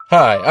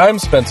Hi, I'm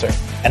Spencer.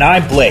 And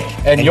I'm Blake.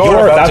 And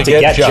you're about to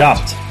get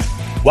jumped.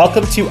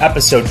 Welcome to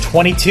episode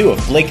 22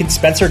 of Blake and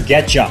Spencer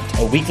Get Jumped,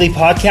 a weekly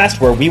podcast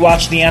where we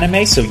watch the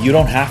anime so you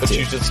don't have But to.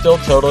 you should still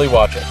totally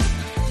watch it.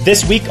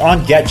 This week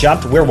on Get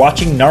Jumped, we're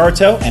watching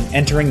Naruto and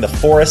entering the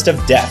Forest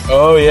of Death.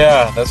 Oh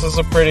yeah, this is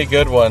a pretty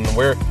good one.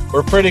 We're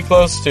pretty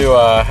close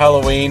to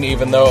Halloween,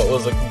 even though it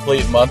was a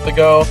complete month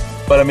ago.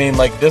 But I mean,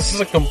 like, this is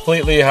a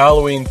completely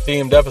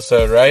Halloween-themed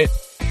episode, right?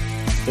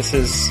 This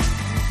is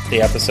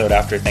the episode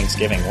after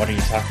Thanksgiving. What are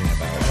you talking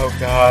about? Oh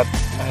god,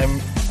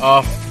 I'm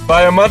off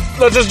by a month.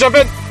 Let's just jump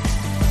in!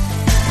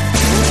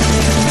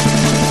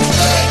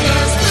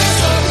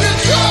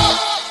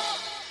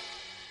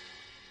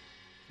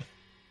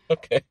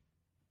 Okay.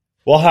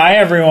 Well, hi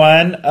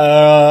everyone.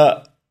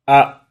 All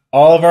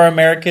of our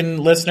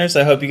American listeners,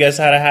 I hope you guys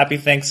had a happy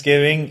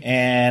Thanksgiving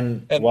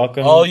and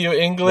welcome. All you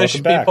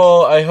English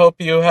people, I hope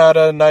you had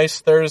a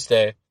nice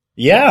Thursday.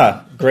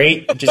 Yeah,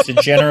 great. Just a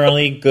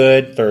generally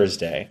good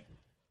Thursday.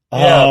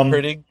 Yeah,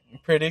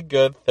 pretty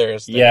good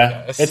Thursday.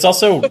 Yeah, guys. It's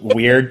also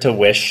weird to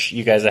wish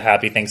you guys a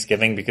happy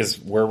Thanksgiving because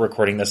we're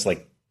recording this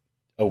like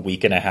a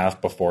week and a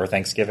half before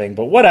Thanksgiving.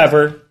 But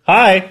whatever.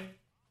 Hi.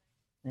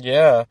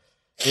 Yeah.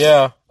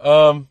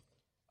 I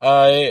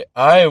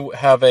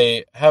have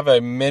a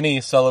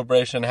mini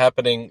celebration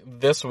happening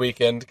this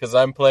weekend because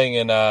I'm playing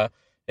in a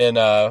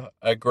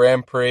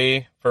Grand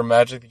Prix for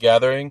Magic the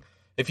Gathering.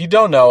 If you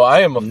don't know,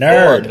 I am a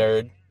full-on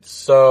nerd.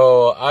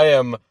 So I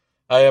am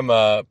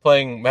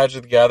playing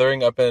Magic the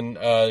Gathering up in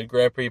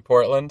Grand Prix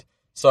Portland.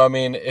 So I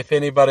mean, if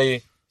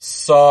anybody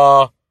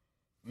saw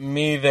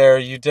me there,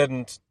 you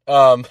didn't.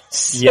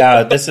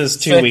 Yeah, this is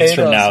 2 weeks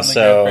from now,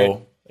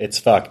 so it's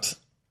fucked.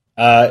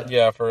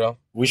 Yeah, for real.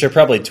 We should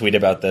probably tweet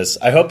about this.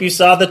 I hope you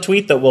saw the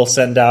tweet that we'll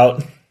send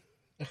out.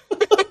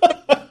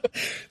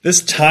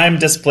 This time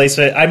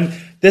displacement.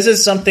 This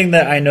is something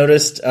that I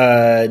noticed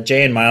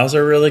Jay and Miles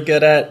are really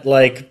good at,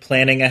 like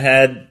planning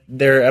ahead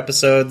their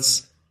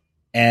episodes.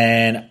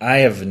 And I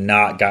have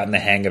not gotten the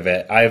hang of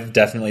it. I've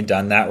definitely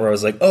done that where I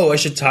was like, oh, I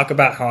should talk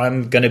about how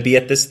I'm going to be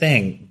at this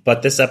thing.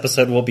 But this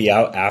episode will be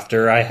out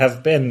after I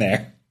have been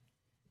there.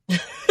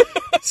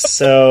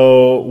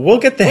 So we'll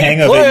get the hang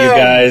of it, you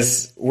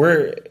guys.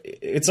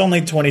 It's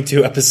only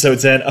 22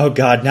 episodes in. Oh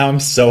God, now I'm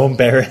so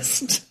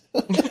embarrassed.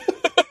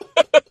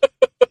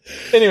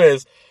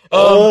 Anyways,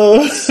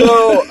 so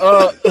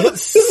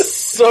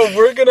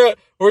we're gonna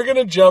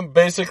jump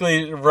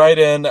basically right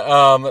in.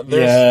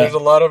 There's a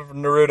lot of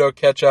Naruto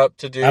catch up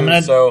to do. I'm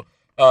gonna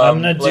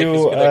Blake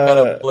is gonna kind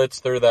of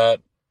blitz through that.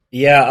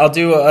 Yeah, I'll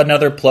do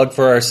another plug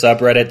for our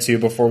subreddit too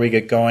before we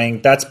get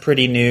going. That's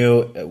pretty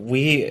new.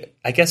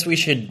 I guess we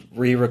should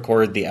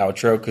re-record the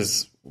outro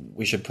because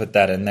we should put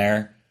that in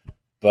there.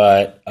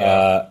 But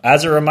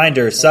as a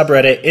reminder,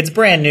 subreddit, it's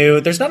brand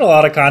new. There's not a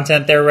lot of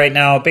content there right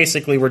now.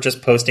 Basically, we're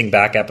just posting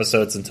back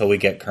episodes until we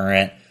get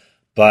current.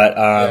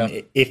 But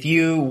if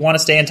you want to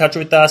stay in touch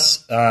with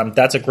us,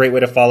 that's a great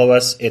way to follow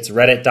us. It's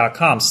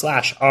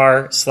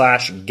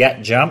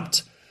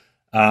reddit.com/r/getjumped.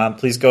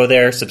 Please go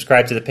there,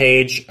 subscribe to the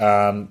page,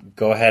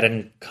 go ahead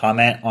and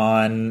comment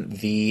on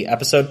the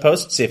episode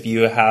posts if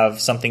you have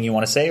something you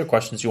want to say or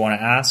questions you want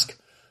to ask.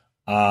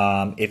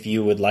 If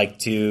you would like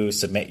to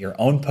submit your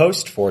own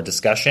post for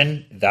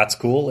discussion, that's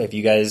cool. If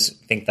you guys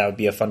think that would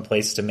be a fun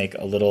place to make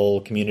a little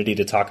community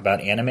to talk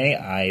about anime,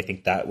 I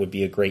think that would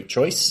be a great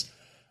choice.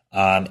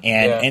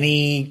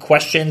 Any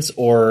questions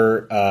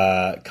or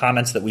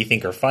comments that we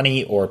think are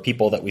funny or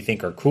people that we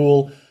think are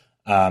cool,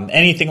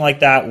 anything like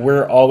that,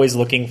 we're always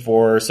looking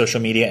for social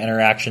media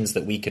interactions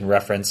that we can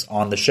reference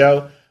on the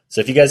show.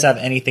 So if you guys have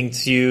anything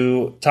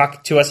to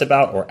talk to us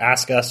about or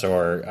ask us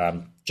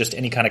or just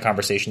any kind of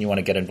conversation you want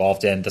to get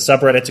involved in, the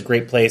subreddit's a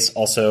great place.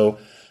 Also,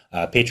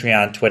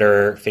 Patreon,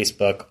 Twitter,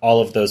 Facebook,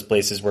 all of those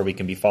places where we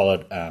can be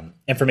followed.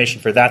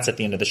 Information for that's at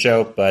the end of the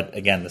show. But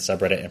again, the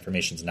subreddit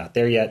information is not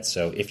there yet.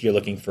 So if you're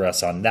looking for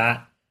us on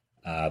that,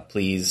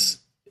 please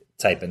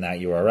type in that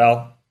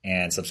URL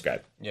and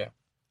subscribe. Yeah.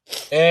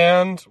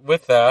 And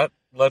with that,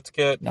 let's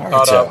get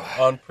caught up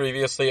on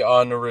previously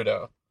on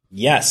Naruto.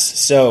 Yes,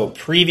 so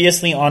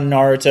previously on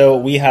Naruto,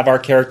 we have our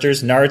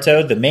characters.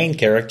 Naruto, the main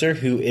character,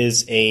 who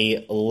is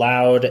a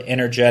loud,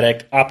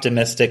 energetic,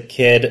 optimistic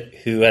kid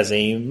who has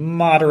a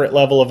moderate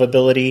level of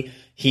ability.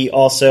 He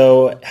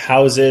also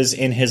houses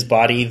in his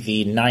body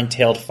the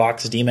nine-tailed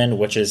fox demon,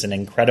 which is an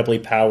incredibly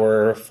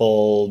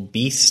powerful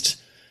beast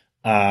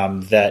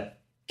that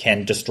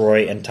can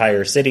destroy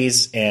entire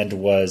cities and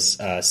was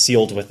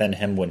sealed within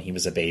him when he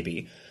was a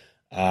baby.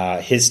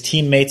 His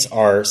teammates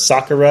are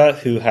Sakura,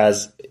 who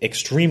has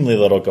extremely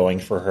little going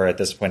for her at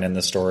this point in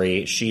the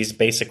story. She's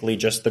basically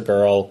just the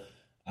girl,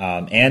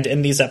 and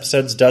in these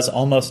episodes does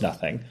almost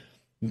nothing.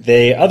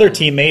 The other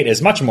teammate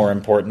is much more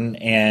important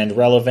and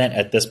relevant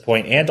at this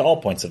point and all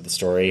points of the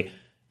story.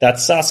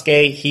 That's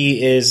Sasuke.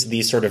 He is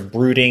the sort of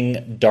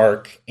brooding,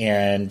 dark,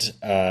 and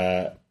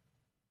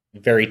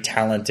very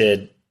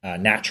talented,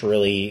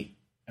 naturally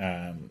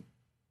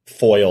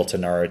foil to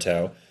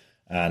Naruto.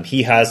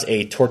 He has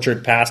a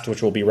tortured past,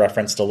 which will be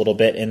referenced a little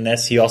bit in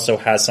this. He also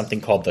has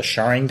something called the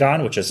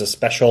Sharingan, which is a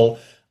special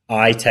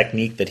eye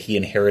technique that he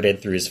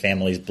inherited through his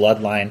family's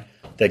bloodline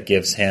that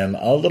gives him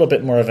a little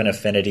bit more of an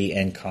affinity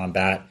in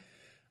combat.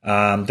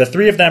 The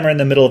three of them are in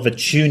the middle of a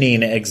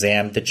Chunin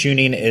exam. The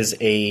Chunin is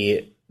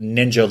a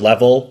ninja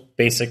level,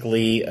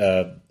 basically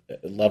a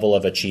level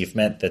of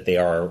achievement that they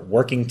are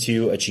working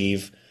to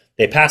achieve.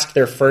 They passed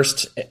their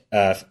first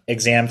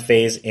exam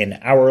phase in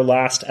our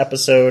last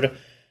episode.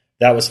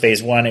 That was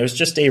phase 1. It was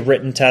just a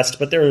written test,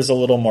 but there was a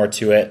little more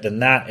to it than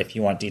that. If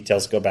you want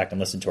details, go back and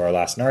listen to our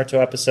last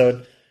Naruto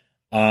episode.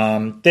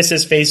 This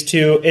is phase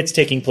 2. It's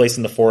taking place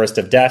in the Forest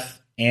of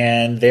Death,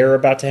 and they're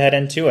about to head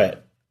into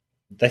it.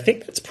 I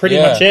think that's pretty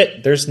much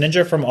it. There's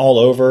ninja from all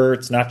over.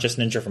 It's not just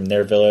ninja from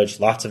their village.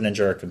 Lots of ninja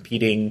are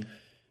competing.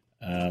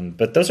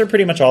 But those are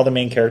pretty much all the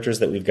main characters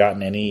that we've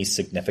gotten any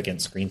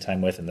significant screen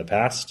time with in the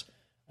past.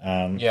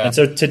 And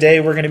so today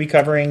we're going to be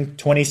covering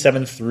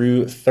 27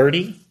 through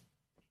 30.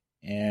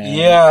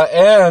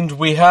 And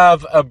we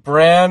have a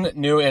brand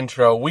new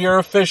intro. We are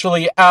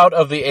officially out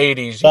of the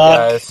 80s, you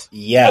guys.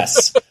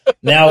 Yes.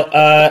 Now,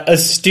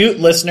 astute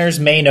listeners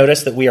may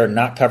notice that we are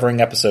not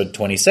covering episode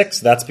 26.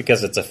 That's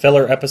because it's a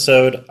filler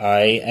episode.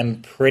 I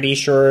am pretty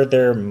sure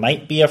there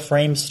might be a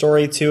frame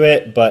story to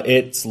it, but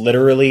it's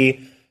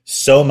literally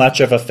so much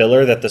of a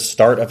filler that the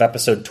start of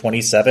episode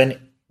 27,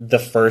 the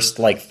first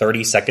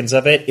 30 seconds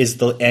of it, is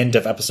the end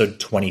of episode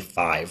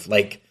 25.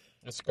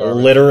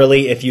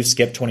 Literally, if you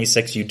skip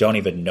 26, you don't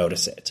even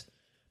notice it.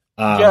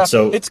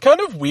 So it's kind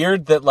of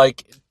weird that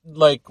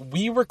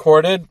we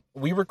recorded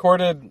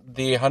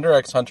the Hunter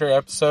x Hunter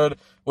episode,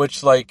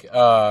 which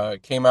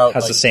came out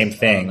has the same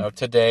thing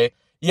today.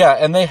 Yeah,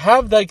 and they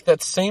have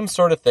that same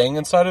sort of thing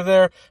inside of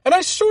there, and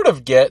I sort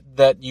of get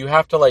that you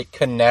have to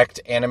connect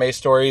anime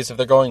stories if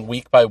they're going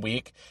week by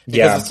week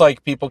because it's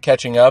people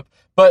catching up.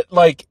 But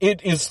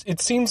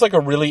it seems like a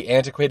really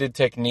antiquated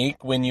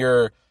technique when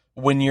you're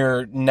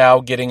now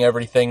getting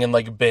everything in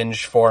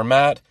binge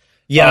format.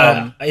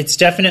 Yeah, it's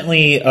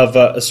definitely of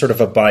a sort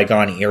of a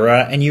bygone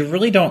era, and you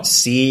really don't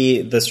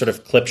see the sort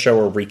of clip show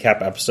or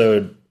recap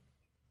episode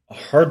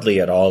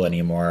hardly at all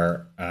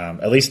anymore.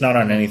 At least not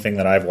on anything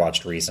that I've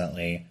watched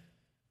recently.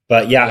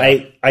 But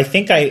I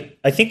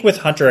think with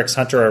Hunter x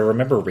Hunter, I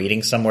remember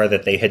reading somewhere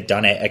that they had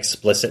done it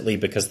explicitly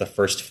because the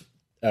first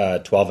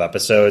 12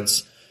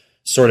 episodes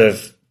sort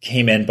of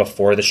came in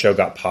before the show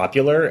got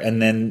popular,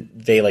 and then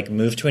they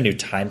moved to a new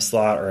time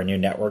slot or a new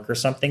network or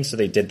something, so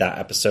they did that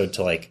episode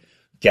to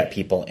get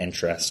people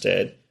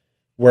interested.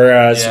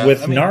 Whereas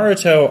with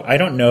Naruto, I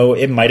don't know,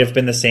 it might have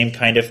been the same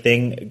kind of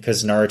thing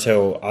because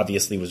Naruto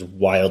obviously was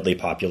wildly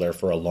popular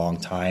for a long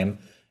time,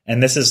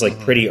 and this is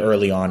pretty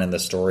early on in the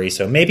story,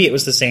 so maybe it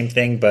was the same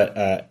thing,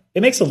 but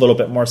it makes a little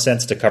bit more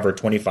sense to cover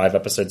 25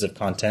 episodes of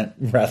content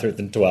rather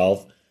than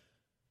 12.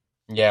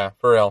 Yeah,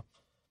 for real.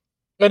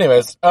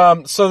 Anyways,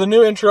 so the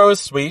new intro is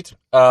sweet.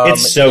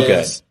 It's so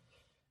good.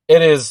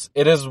 It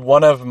is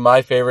one of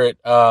my favorite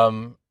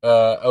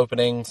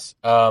openings.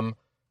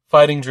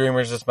 Fighting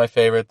Dreamers is my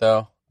favorite,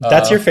 though.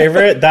 That's your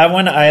favorite? That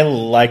one, I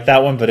like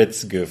that one, but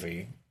it's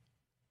goofy.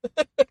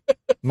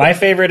 My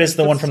favorite is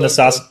the one from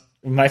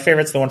My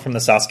favorite's the one from the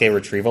Sasuke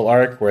retrieval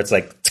arc, where it's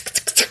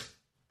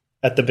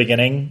at the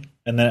beginning,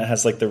 and then it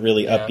has the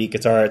really upbeat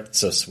guitar. It's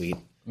so sweet.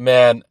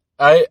 Man,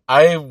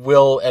 I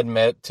will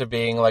admit to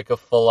being a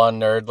full-on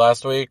nerd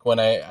last week when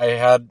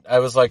I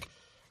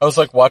was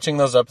watching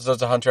those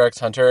episodes of Hunter x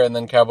Hunter and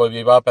then Cowboy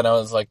Bebop, and I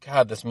was like,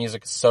 God, this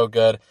music is so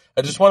good.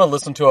 I just want to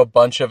listen to a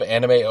bunch of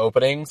anime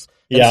openings.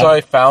 And so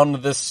I found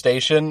this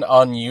station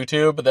on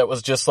YouTube that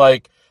was just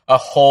a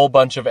whole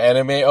bunch of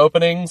anime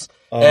openings.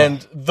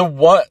 And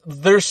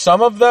there's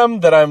some of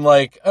them that I'm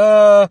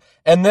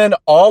and then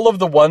all of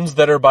the ones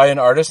that are by an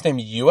artist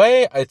named Yue,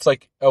 it's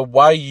a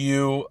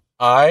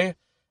Y-U-I,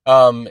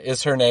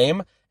 is her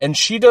name. And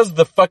she does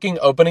the fucking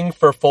opening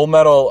for Full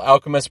Metal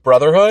Alchemist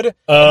Brotherhood.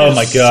 Oh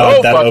my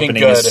god, that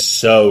opening is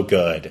so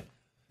good.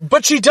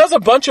 But she does a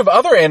bunch of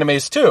other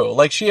animes too.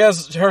 She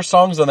has her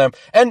songs on them.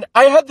 And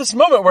I had this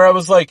moment where I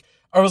was like,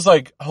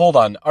 hold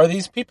on, are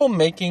these people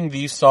making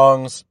these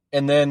songs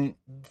and then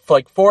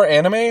for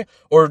anime,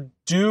 or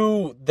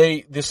do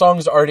the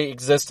songs already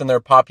exist and they're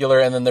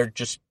popular and then they're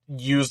just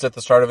used at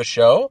the start of a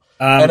show?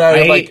 And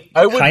I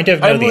kind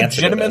of know the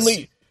answer to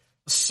this.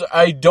 So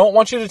I don't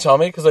want you to tell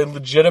me because I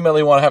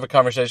legitimately want to have a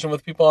conversation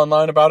with people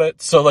online about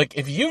it. So,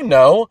 if you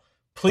know,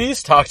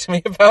 please talk to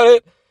me about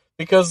it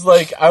because,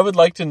 I would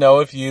like to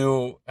know if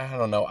you, I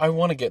don't know, I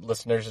want to get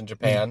listeners in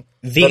Japan.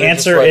 The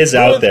answer is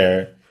out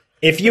there.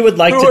 If you would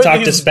like to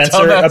talk to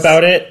Spencer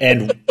about it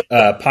and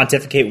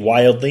pontificate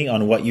wildly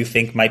on what you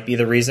think might be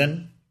the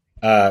reason,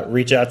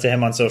 reach out to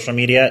him on social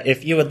media.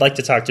 If you would like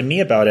to talk to me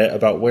about it,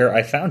 about where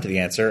I found the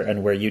answer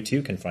and where you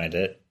too can find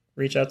it,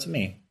 reach out to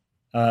me.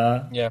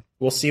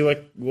 We'll see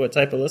what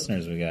type of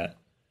listeners we got.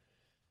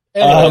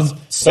 Anyways,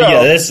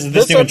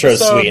 this new intro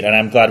is sweet, and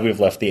I'm glad we've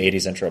left the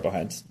 80s intro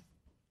behind.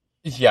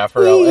 Yeah,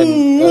 for real.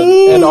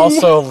 And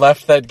also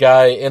left that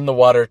guy in the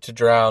water to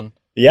drown.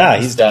 Yeah,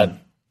 he's done.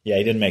 Yeah,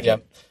 he didn't make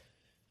it.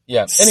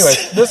 Yeah.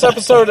 Anyways, this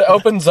episode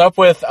opens up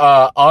with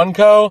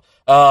Anko.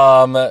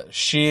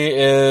 She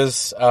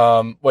is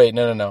wait,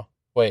 no.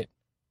 Wait.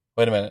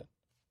 Wait a minute.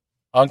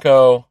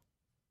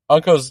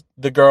 Anko's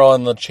the girl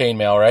in the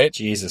chainmail, right?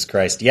 Jesus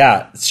Christ.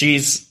 Yeah,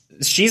 she's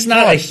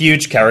not a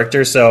huge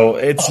character, so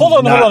it's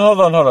Hold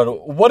on.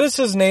 What is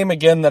his name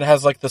again that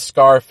has like the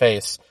scar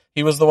face?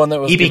 He was the one that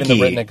was giving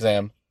the written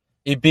exam.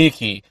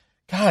 Ibiki.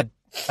 God,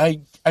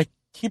 I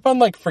keep on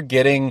like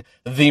forgetting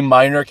the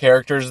minor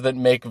characters that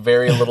make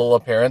very little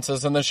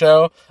appearances in the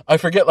show. I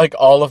forget like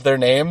all of their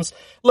names.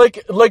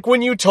 Like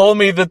when you told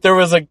me that there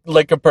was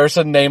a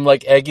person named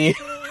like Eggy.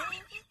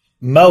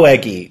 Mo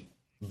Eggy,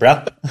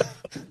 bruh.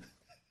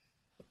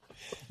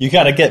 You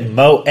gotta get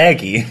Mo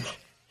Eggy.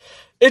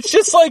 It's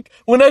just like,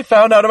 when I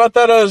found out about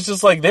that, I was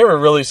just like, they were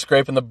really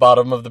scraping the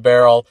bottom of the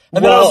barrel.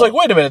 And then I was like,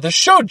 wait a minute, the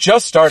show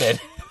just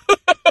started.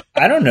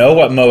 I don't know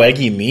what Mo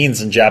Eggy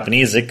means in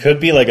Japanese. It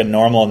could be like a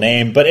normal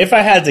name, but if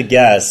I had to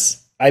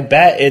guess, I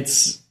bet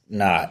it's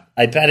not.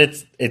 I bet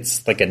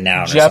it's like a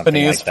noun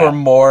Japanese or something like for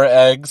more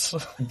eggs.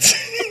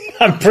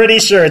 I'm pretty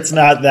sure it's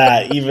not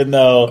that, even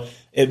though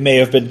it may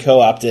have been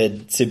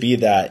co-opted to be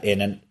that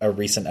in a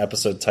recent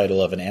episode title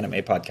of an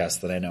anime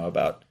podcast that I know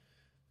about.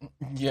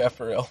 Yeah,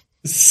 for real.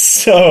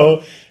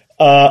 So,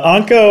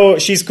 Anko,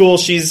 she's cool.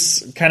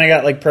 She's kind of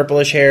got like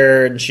purplish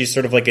hair, and she's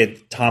sort of like a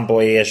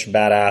tomboyish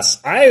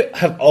badass. I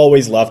have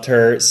always loved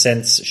her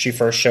since she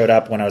first showed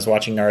up when I was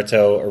watching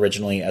Naruto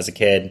originally as a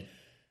kid,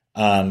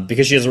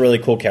 because she has a really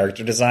cool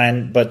character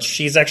design. But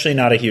she's actually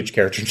not a huge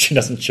character. She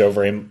doesn't show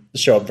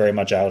up very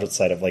much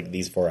outside of like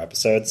these 4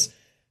 episodes,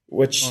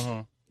 which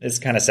is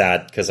kind of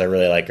sad because I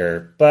really like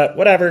her. But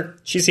whatever,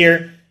 she's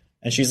here,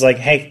 and she's like,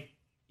 "Hey,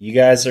 you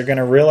guys are going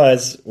to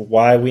realize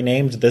why we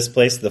named this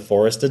place the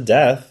Forest of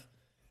Death."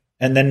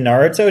 And then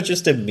Naruto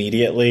just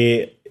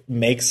immediately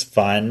makes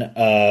fun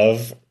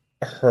of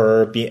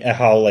her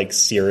how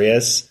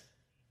serious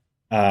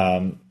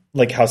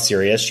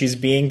she's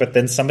being. But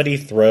then somebody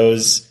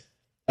throws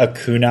a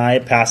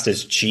kunai past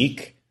his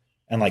cheek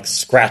and like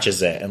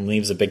scratches it and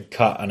leaves a big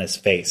cut on his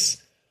face.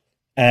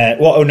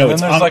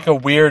 It's like a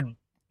weird...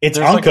 It's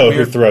Anko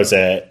who throws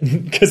it,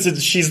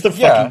 because she's the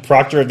fucking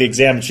proctor of the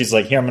exam, and she's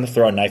like, "Here, I'm going to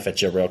throw a knife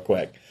at you real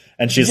quick."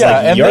 And she's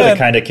like, "You're the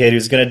kind of kid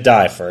who's going to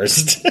die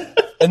first."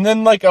 And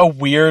then like a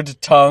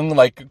weird tongue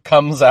like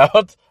comes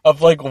out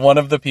of like one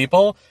of the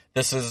people.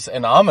 This is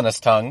an ominous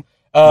tongue.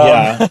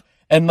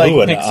 And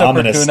like picks up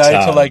her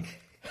kunai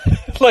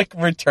to like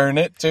return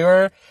it to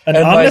her. An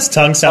ominous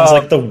tongue sounds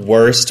like the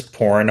worst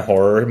porn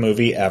horror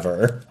movie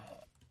ever.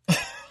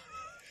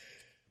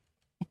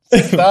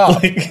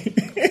 Stop.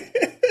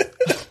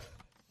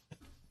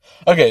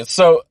 Okay,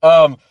 so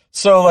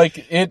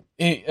like it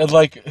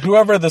like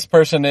whoever this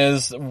person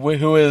is,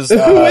 who is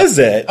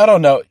it? I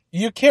don't know.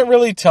 You can't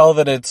really tell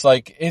that it's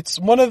like it's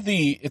one of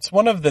the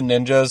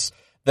ninjas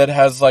that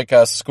has like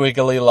a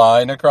squiggly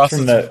line across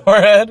his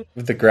forehead.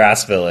 The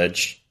Grass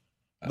Village.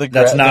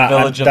 That's not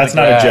a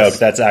joke.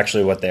 That's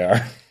actually what they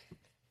are.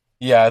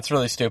 Yeah, it's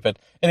really stupid.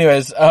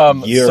 Anyways,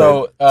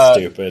 You're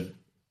stupid.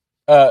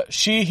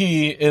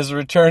 He is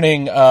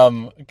returning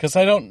because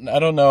I don't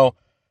know.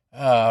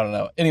 I don't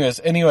know.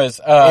 Anyways,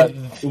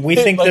 we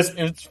think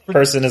this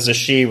person is a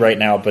she right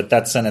now, but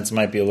that sentence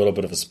might be a little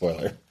bit of a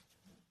spoiler.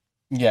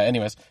 Yeah.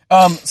 Anyways,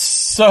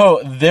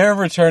 so they're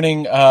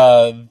returning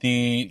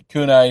the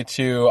kunai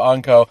to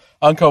Anko.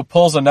 Anko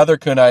pulls another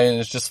kunai and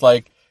is just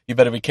like, "You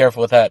better be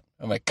careful with that.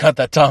 I'm gonna cut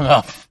that tongue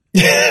off.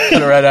 Cut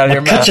it right out of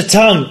your mouth. Cut your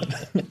tongue.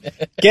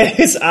 Get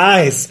his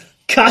eyes.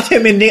 Cut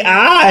him in the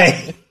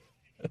eye."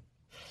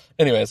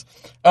 Anyways,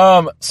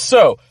 Anko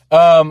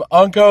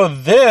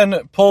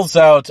then pulls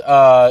out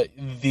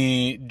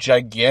the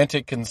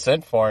gigantic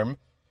consent form.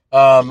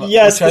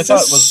 Yes, which I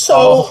thought was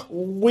so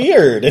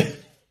weird.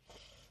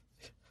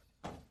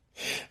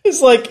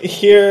 It's like,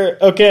 here,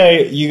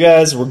 okay, you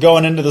guys, we're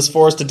going into this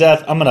forest of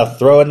death. I'm going to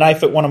throw a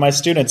knife at one of my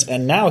students,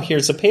 and now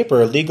here's a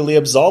paper legally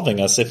absolving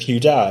us if you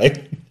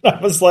die. I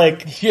was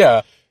like,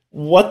 yeah,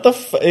 what the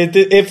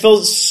it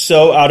feels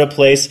so out of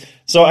place.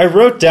 So I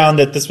wrote down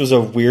that this was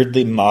a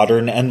weirdly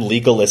modern and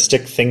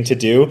legalistic thing to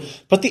do.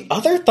 But the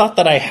other thought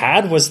that I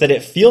had was that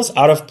it feels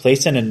out of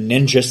place in a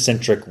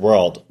ninja-centric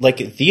world.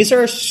 Like, these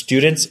are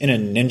students in a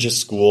ninja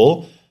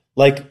school.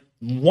 Like,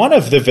 one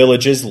of the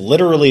villages,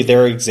 literally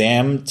their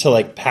exam to,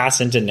 like,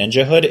 pass into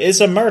ninjahood is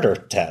a murder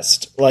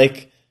test.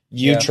 Like,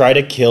 you try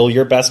to kill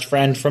your best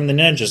friend from the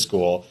ninja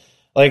school.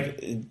 Like,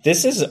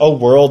 this is a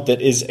world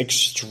that is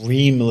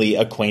extremely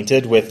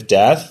acquainted with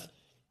death.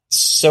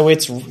 So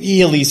it's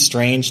really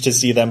strange to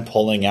see them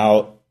pulling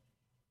out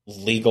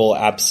legal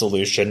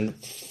absolution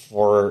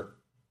for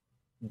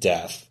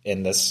death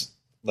in this.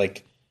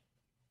 Like,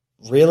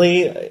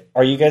 really?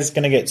 Are you guys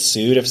going to get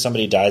sued if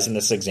somebody dies in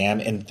this exam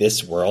in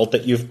this world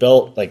that you've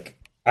built? Like,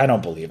 I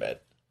don't believe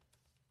it.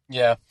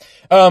 Yeah.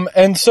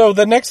 And so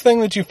the next thing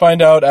that you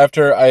find out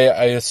after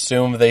I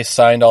assume they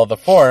signed all the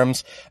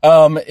forms,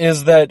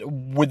 is that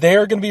they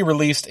are going to be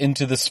released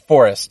into this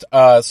forest.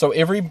 So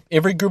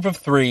every group of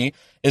 3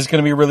 is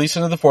going to be released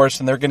into the forest,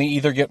 and they're going to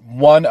either get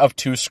one of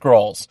 2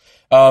 scrolls.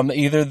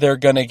 Either they're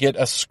going to get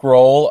a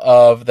scroll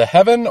of the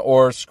heaven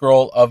or a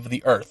scroll of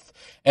the earth.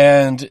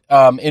 And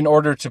in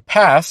order to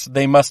pass,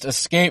 they must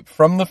escape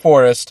from the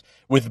forest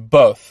Mm-hmm. with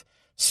both.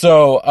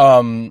 So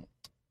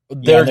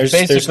they're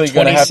basically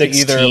going to have to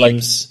either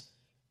teams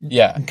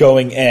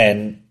going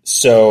in.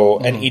 So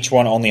and each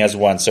one only has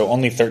one. So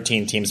only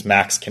 13 teams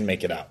max can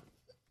make it out.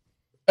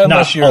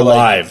 Unless Not you're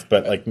alive,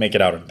 but like make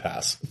it out and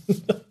pass.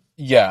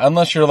 Yeah,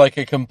 unless you're like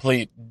a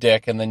complete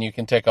dick, and then you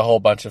can take a whole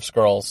bunch of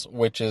scrolls,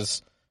 which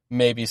is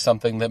maybe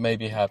something that may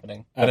be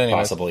happening. But That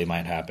possibly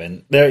might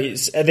happen.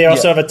 They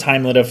also have a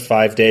time limit of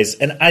 5 days,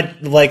 and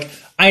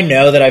I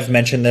know that I've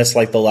mentioned this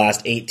like the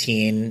last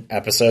 18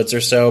 episodes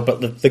or so,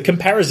 but the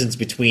comparisons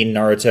between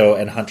Naruto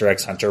and Hunter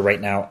x Hunter right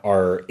now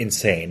are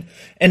insane.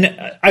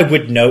 And I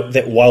would note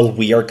that while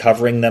we are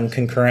covering them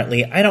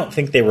concurrently, I don't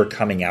think they were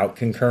coming out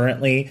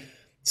concurrently.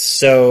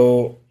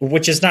 So,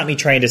 which is not me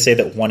trying to say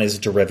that one is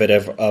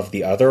derivative of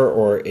the other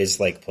or is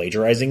like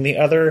plagiarizing the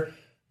other,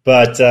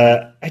 but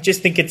I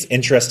just think it's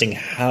interesting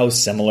how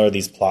similar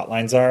these plot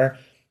lines are.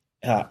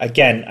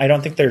 Again, I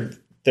don't think they're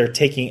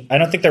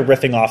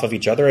riffing off of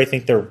each other. I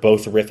think they're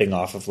both riffing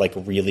off of like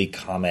really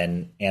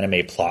common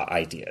anime plot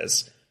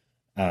ideas.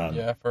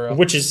 for real.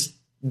 Which is,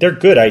 they're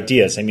good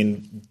ideas. I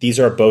mean, these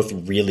are both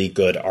really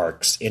good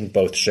arcs in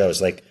both shows.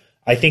 Like,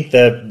 I think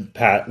the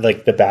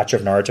batch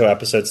of Naruto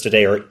episodes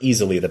today are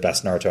easily the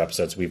best Naruto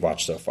episodes we've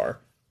watched so far.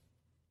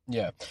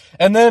 Yeah.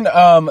 And then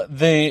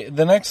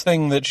the next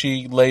thing that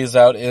she lays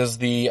out is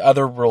the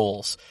other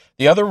rules.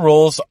 The other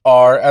rules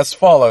are as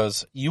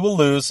follows. You will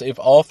lose if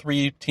all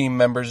 3 team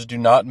members do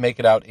not make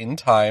it out in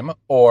time,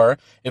 or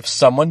if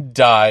someone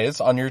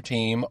dies on your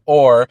team,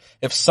 or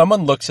if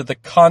someone looks at the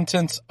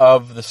contents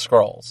of the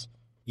scrolls.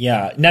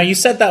 Yeah. Now, you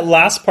said that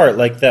last part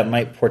like that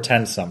might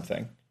portend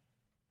something.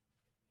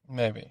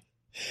 Maybe.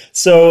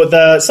 So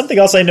something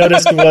else I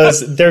noticed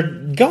was they're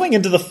going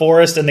into the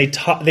forest and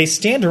they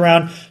stand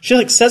around. She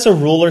like says a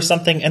rule or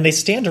something, and they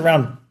stand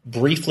around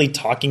briefly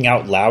talking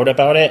out loud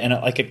about it. And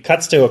it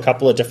cuts to a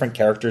couple of different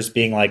characters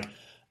being like,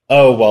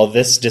 "Oh, well,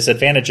 this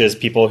disadvantages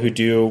people who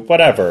do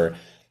whatever."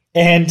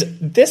 And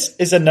this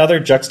is another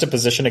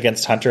juxtaposition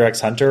against Hunter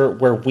x Hunter,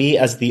 where we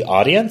as the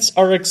audience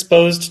are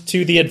exposed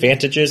to the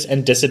advantages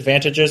and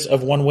disadvantages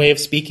of one way of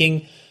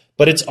speaking.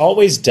 But it's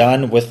always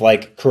done with,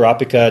 like,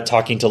 Kurapika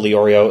talking to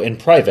Leorio in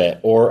private,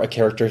 or a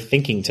character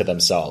thinking to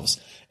themselves.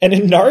 And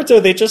in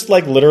Naruto, they just,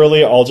 like,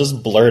 literally all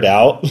just blurt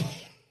out,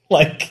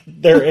 like,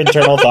 their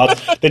internal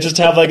thoughts. They just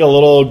have, like, a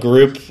little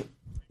group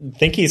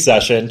thinky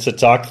session to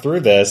talk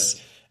through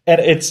this. And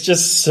it's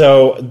just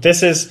so...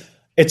 This is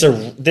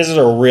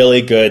a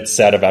really good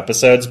set of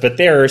episodes, but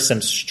there are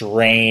some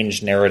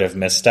strange narrative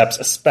missteps,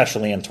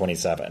 especially in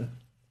 27.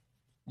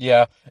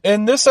 Yeah.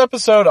 In this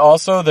episode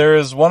also, there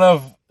is one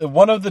of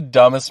the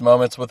dumbest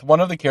moments with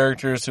one of the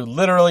characters who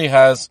literally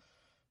has,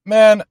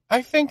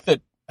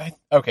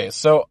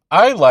 so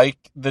I like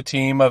the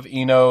team of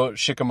Ino,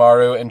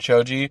 Shikamaru, and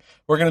Choji.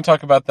 We're going to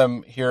talk about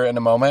them here in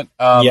a moment.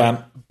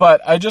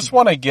 But I just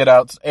want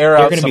to air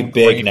out They're some going to be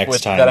big grief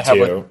next time,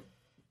 too.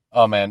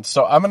 Oh, man.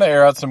 So I'm going to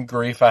air out some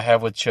grief I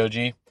have with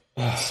Choji.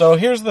 So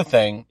here's the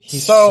thing.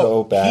 He's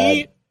so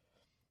bad.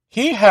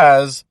 He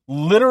has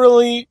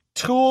literally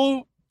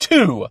two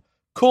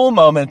cool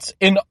moments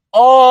in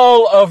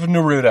all of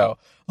Naruto.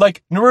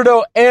 Like,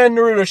 Naruto and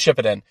Naruto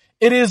Shippuden.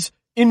 It is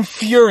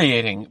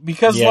infuriating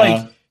because,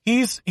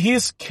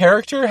 his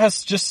character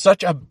has just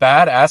such a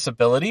badass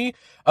ability.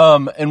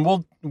 And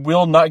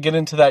we'll not get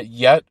into that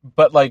yet,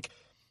 but, like,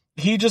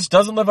 he just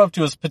doesn't live up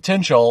to his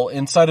potential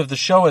inside of the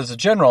show as a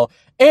general.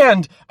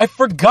 And I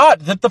forgot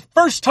that the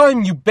first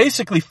time you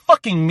basically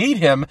fucking meet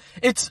him,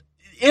 it's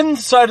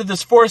inside of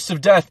this forest of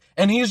death,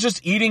 and he's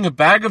just eating a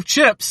bag of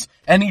chips,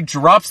 and he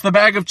drops the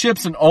bag of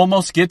chips and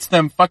almost gets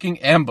them fucking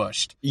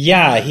ambushed.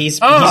 Yeah, he's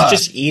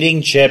just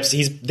eating chips.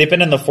 They've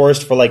been in the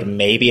forest for like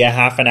maybe a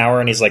half an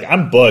hour, and he's like,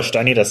 I'm bushed,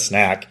 I need a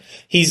snack.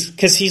 He's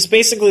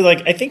basically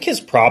like, I think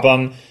his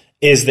problem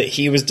is that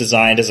he was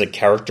designed as a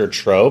character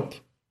trope,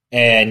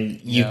 and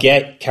you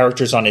get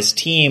characters on his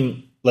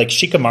team. Like,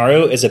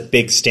 Shikamaru is a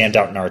big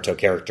standout Naruto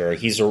character.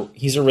 He's a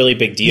really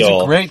big deal.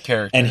 He's a great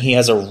character. And he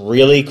has a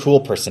really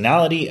cool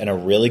personality and a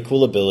really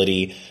cool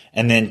ability.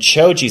 And then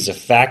Choji's a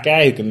fat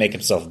guy who can make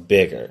himself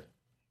bigger.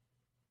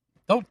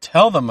 Don't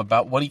tell them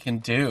about what he can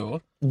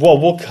do. Well,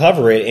 we'll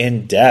cover it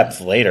in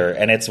depth later,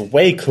 and it's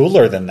way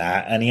cooler than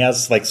that. And he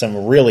has, like,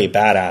 some really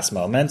badass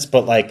moments,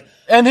 but, like...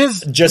 And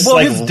his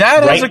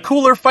dad has a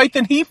cooler fight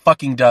than he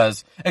fucking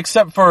does.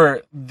 Except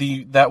for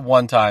that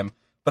one time.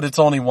 But it's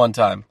only one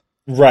time.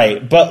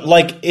 Right, but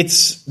like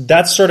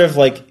that's sort of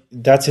like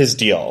that's his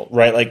deal,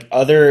 right? Like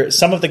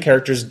some of the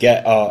characters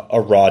get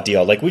a raw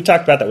deal. Like we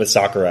talked about that with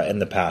Sakura in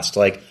the past.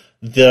 Like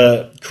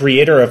the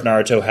creator of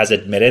Naruto has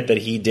admitted that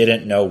he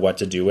didn't know what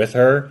to do with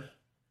her,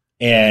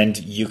 and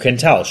you can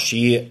tell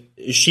she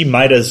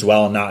might as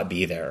well not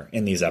be there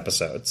in these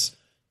episodes,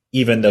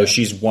 even though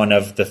she's one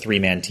of the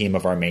 3-man team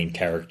of our main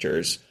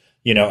characters.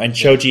 You know, and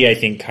Choji I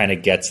think kind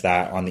of gets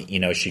that on the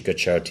Ino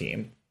Shikacho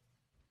team.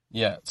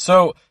 Yeah,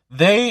 so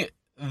they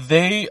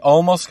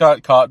almost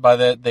got caught by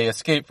they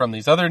escaped from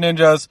these other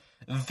ninjas.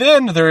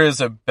 Then there is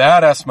a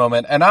badass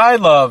moment, and I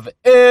love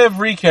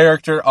every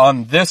character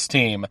on this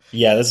team.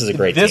 Yeah, this is a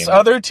great team. This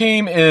other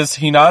team is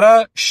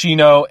Hinata,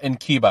 Shino, and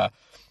Kiba.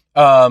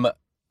 I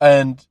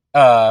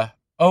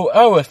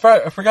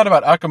forgot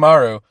about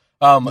Akamaru.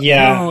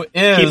 Who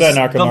is Kiba and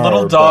Akamaru the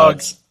little are dog.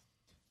 buds.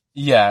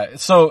 Yeah,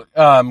 so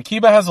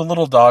Kiba has a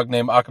little dog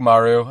named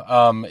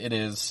Akamaru. It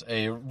is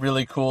a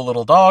really cool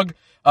little dog.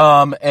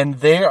 And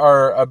they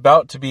are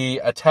about to be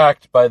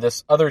attacked by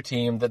this other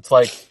team that's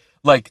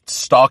like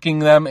stalking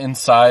them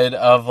inside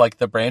of like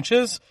the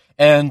branches.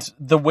 And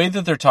the way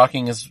that they're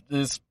talking is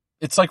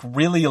it's like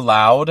really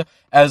loud,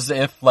 as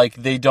if like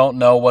they don't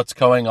know what's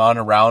going on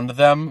around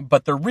them,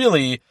 but they're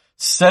really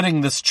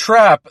setting this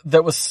trap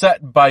that was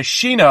set by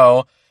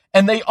Shino.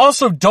 And they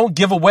also don't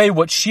give away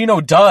what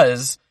Shino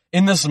does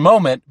in this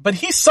moment, but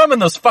he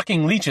summoned those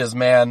fucking leeches,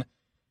 man.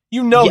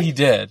 You know he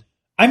did.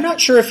 I'm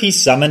not sure if he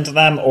summoned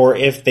them or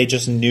if they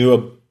just knew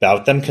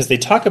about them, because they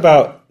talk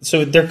about,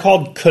 so they're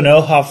called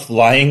Konoha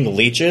flying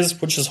leeches,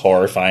 which is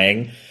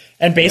horrifying.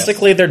 And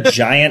basically they're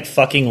giant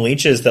fucking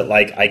leeches that,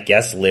 like, I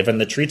guess live in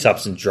the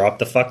treetops and drop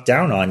the fuck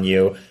down on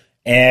you.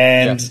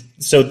 And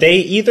so they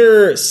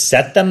either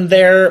set them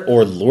there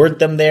or lured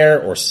them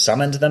there or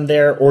summoned them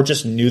there or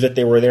just knew that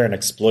they were there and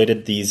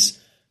exploited these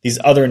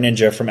other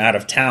ninja from out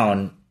of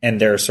town and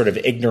their sort of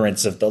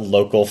ignorance of the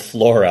local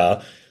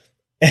flora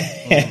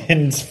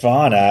and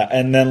fauna.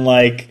 And then,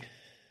 like,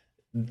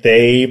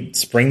 they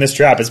spring this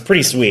trap. It's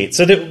pretty sweet.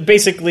 So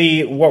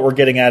basically what we're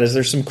getting at is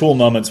there's some cool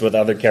moments with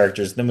other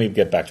characters. Then we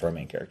get back to our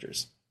main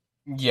characters.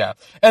 Yeah.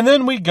 And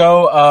then we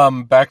go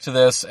back to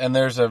this, and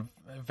there's a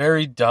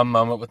very dumb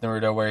moment with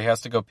Naruto where he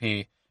has to go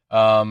pee.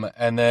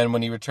 And then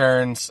when he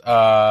returns,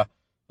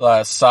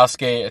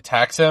 Sasuke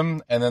attacks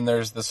him, and then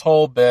there's this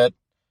whole bit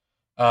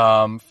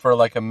for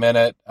like a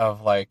minute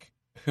of like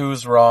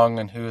who's wrong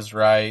and who's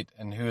right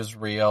and who's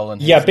real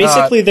and who's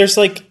basically not. There's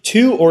like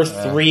two or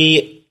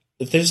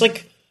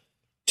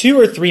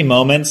three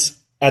moments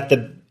at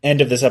the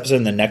end of this episode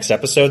and the next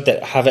episode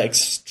that have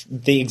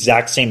the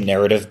exact same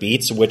narrative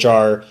beats, which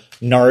are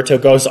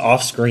Naruto goes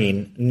off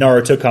screen,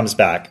 Naruto comes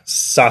back,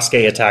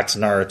 Sasuke attacks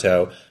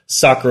Naruto,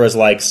 Sakura's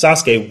like,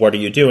 Sasuke, what are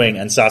you doing?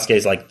 And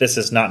Sasuke's like, this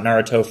is not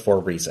Naruto for a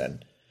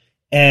reason.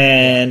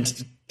 And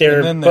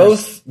they're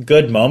both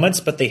good moments,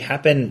 but they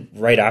happen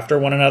right after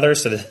one another,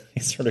 so that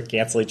they sort of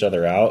cancel each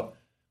other out.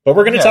 But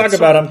we're going to talk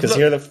about them, because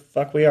here the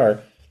fuck we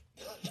are.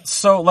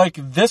 So, like,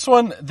 this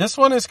one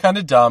is kind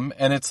of dumb,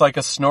 and it's like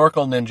a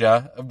snorkel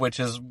ninja, which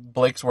is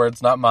Blake's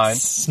words, not mine.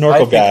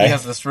 Snorkel guy. I think he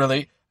has this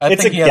really...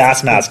 It's a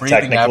gas mask,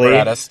 technically.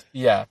 Apparatus.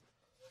 Yeah.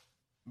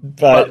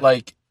 But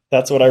like...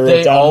 That's what I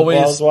wrote down while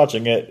I was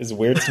watching it, is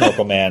weird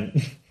snorkel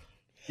man.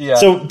 Yeah.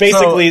 So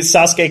basically,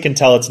 Sasuke can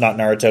tell it's not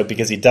Naruto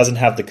because he doesn't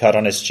have the cut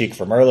on his cheek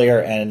from earlier,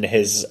 and he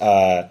has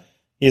a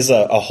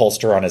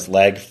holster on his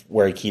leg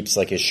where he keeps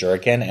like his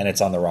shuriken, and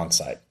it's on the wrong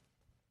side.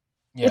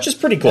 Yeah. Which is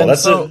pretty cool.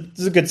 This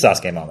is a good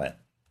Sasuke moment.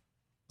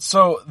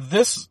 So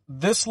this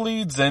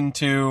leads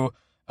into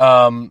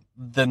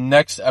the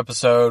next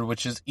episode,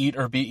 which is Eat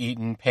or Be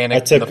Eaten,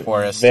 Panic in the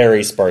Forest.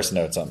 Very sparse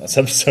notes on this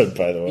episode,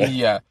 by the way.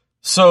 Yeah.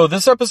 So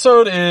this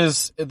episode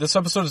is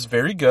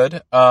very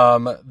good.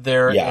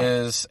 There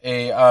is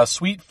a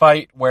sweet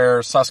fight where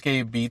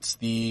Sasuke beats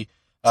the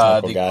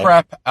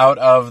crap out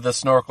of the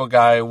snorkel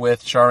guy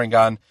with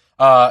Sharingan.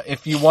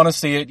 If you want to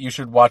see it, you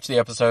should watch the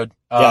episode.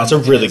 It's a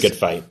really good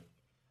fight.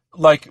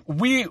 Like,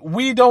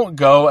 we don't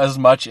go as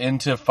much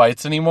into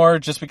fights anymore,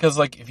 just because,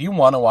 like, if you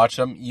want to watch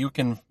them, you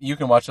can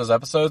watch those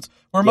episodes.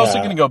 We're mostly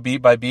going to go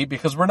beat by beat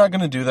because we're not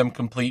going to do them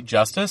complete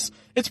justice.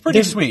 It's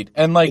pretty sweet,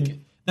 and like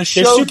the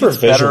show gets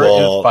better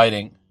at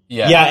fighting.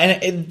 Yeah,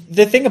 and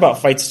the thing about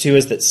fights too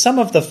is that some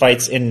of the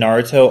fights in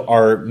Naruto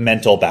are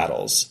mental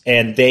battles,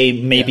 and they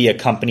may be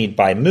accompanied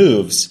by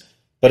moves.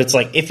 But it's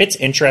like, if it's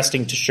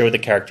interesting to show the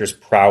character's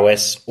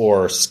prowess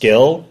or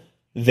skill,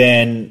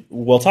 then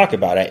we'll talk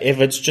about it.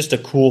 If it's just a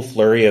cool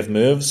flurry of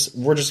moves,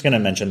 we're just going to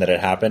mention that it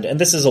happened. And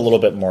this is a little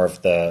bit more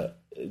of the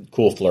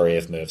cool flurry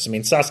of moves. I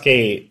mean,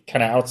 Sasuke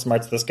kind of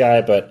outsmarts this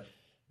guy, but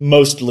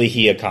mostly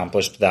he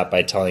accomplished that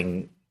by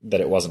telling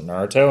that it wasn't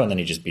Naruto, and then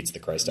he just beats the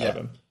Christ out of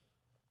him.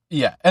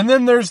 Yeah, and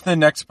then there's the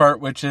next part,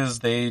 which is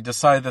they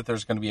decide that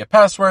there's going to be a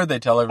password. They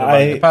tell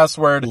everybody the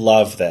password.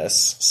 Love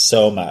this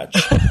so much.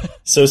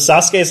 So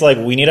Sasuke's like,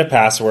 we need a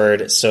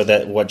password so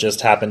that what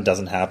just happened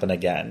doesn't happen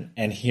again.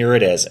 And here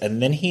it is.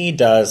 And then he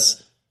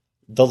does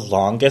the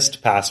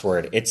longest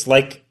password. It's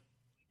like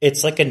an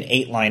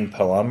 8-line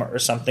poem or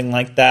something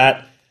like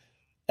that.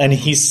 And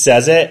he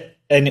says it,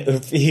 and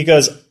he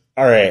goes,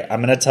 all right,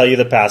 I'm going to tell you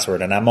the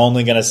password, and I'm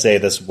only going to say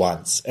this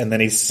once. And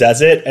then he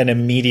says it, and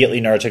immediately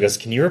Naruto goes,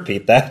 can you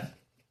repeat that?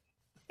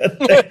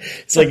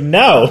 It's like,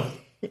 no.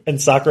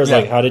 And Sakura's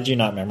like, how did you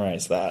not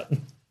memorize that?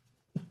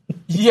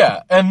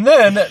 Yeah, and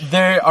then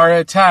they are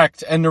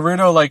attacked, and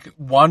Naruto, like,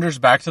 wanders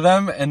back to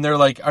them, and they're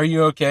like, are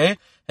you okay?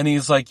 And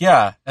he's like,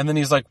 yeah. And then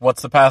he's like,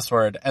 what's the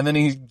password? And then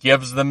he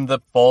gives them the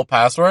full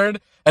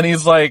password, and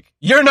he's like,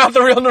 you're not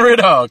the real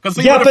Naruto, because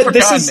he would have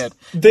forgotten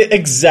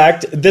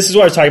it. This is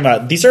what I was talking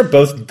about. These are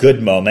both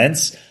good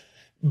moments,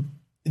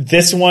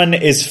 This one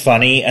is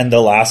funny, and the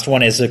last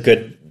one is a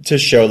good to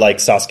show like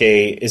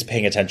Sasuke is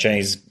paying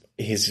attention.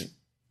 He's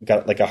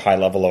got like a high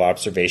level of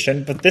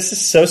observation. But this is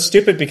so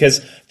stupid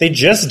because they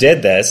just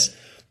did this,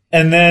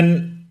 and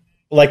then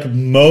like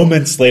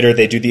moments later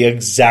they do the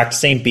exact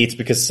same beats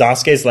because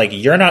Sasuke's like,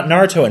 "You're not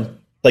Naruto," and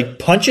like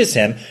punches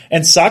him,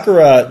 and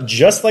Sakura,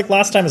 just like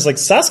last time, is like,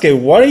 "Sasuke,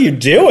 what are you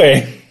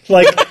doing?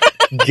 Like,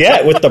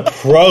 get with the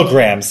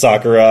program,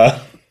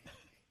 Sakura."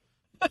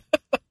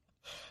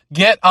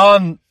 Get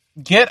on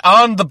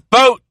the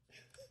boat.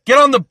 Get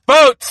on the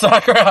boat,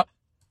 Sakura.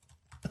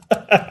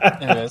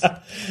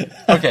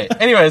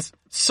 Anyways,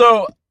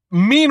 so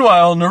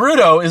meanwhile,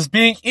 Naruto is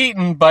being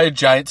eaten by a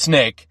giant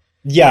snake.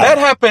 Yeah. That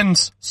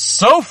happens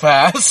so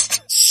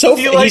fast.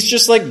 He's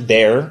just like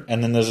there,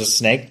 and then there's a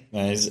snake,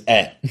 and he's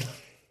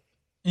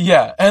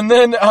Yeah, and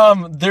then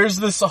there's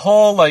this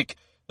whole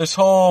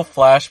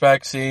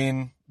flashback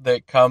scene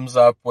that comes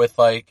up with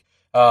like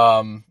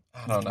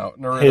I don't know,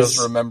 Naruto's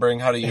remembering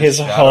how to use his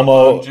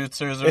shadow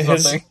jutsus or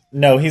something.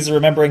 No, he's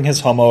remembering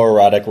his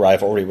homoerotic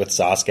rivalry with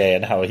Sasuke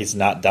and how he's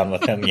not done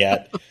with him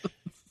yet.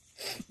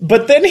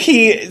 But then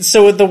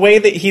so the way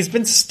that he's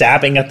been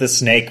stabbing at the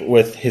snake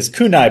with his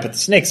kunai, but the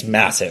snake's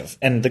massive,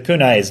 and the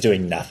kunai is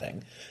doing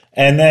nothing.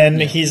 And then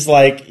he's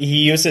like,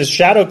 he uses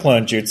shadow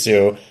clone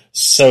jutsu,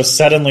 so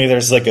suddenly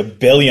there's like 1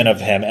 billion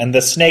of him, and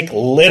the snake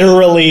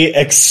literally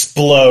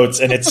explodes,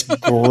 and it's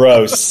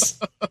gross.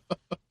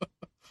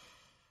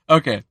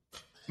 Okay.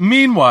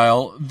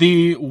 Meanwhile,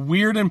 the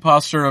weird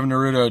imposter of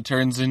Naruto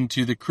turns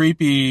into the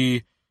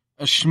creepy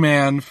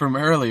Shman from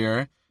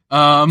earlier.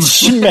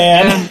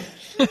 Shman!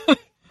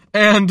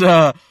 And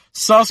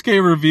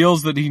Sasuke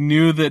reveals that he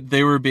knew that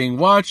they were being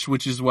watched,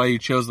 which is why he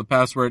chose the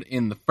password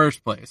in the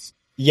first place.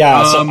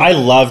 Yeah, so I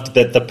loved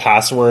that the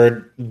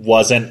password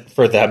wasn't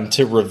for them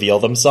to reveal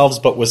themselves,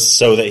 but was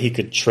so that he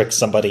could trick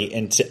somebody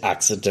into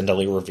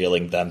accidentally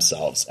revealing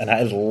themselves. And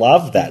I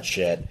love that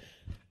shit.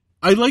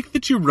 I like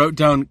that you wrote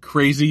down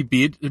crazy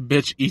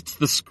bitch eats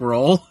the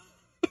scroll.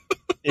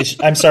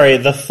 I'm sorry,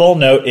 the full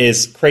note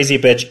is crazy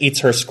bitch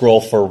eats her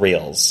scroll for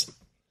reals.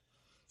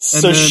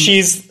 So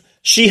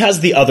she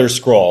has the other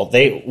scroll.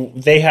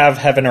 They have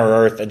heaven or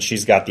earth, and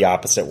she's got the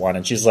opposite one.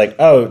 And she's like,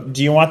 "Oh,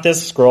 do you want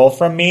this scroll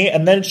from me?"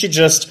 And then she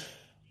just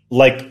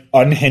like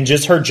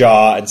unhinges her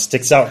jaw and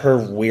sticks out her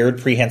weird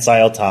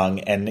prehensile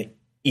tongue and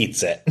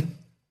eats it.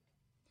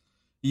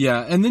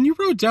 Yeah, and then you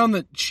wrote down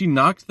that she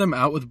knocked them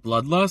out with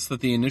bloodlust that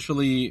they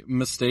initially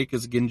mistake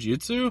as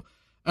genjutsu.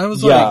 I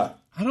was like,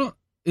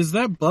 is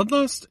that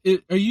bloodlust?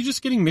 Are you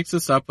just getting mixed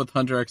this up with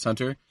Hunter x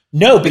Hunter?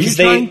 No, because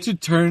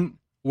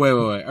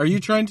Wait. Are you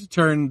trying to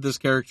turn this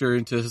character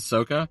into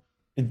Hisoka?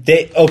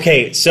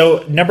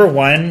 So number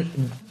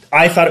one,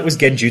 I thought it was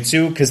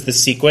genjutsu because the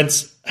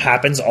sequence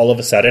happens all of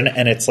a sudden,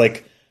 and it's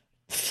like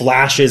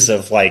flashes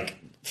of like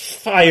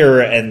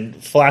fire and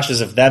flashes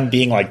of them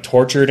being like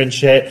tortured and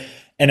shit.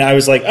 And I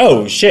was like,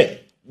 oh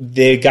shit,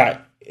 they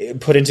got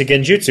put into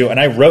genjutsu. And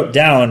I wrote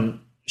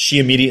down, she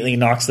immediately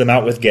knocks them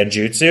out with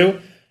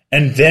genjutsu.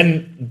 And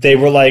then they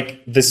were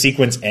like, the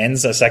sequence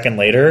ends a second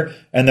later.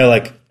 And they're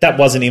like, that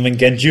wasn't even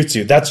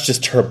genjutsu. That's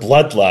just her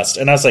bloodlust.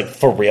 And I was like,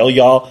 for real,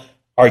 y'all?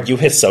 Are you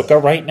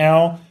Hisoka right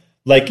now?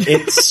 Like,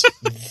 it's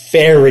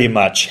very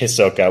much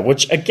Hisoka.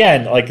 Which,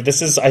 again, like,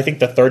 this is, I think,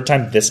 the third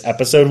time this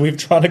episode we've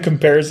drawn a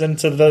comparison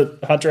to the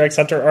Hunter x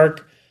Hunter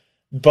arc.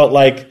 But,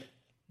 like,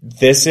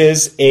 this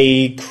is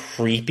a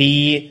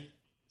creepy,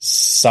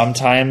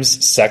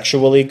 sometimes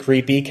sexually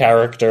creepy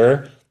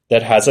character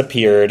that has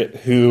appeared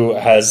who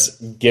has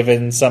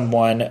given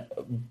someone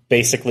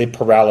basically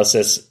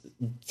paralysis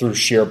through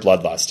sheer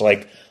bloodlust.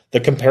 Like, the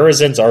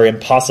comparisons are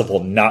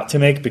impossible not to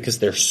make because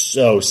they're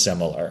so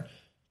similar.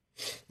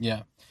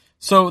 Yeah.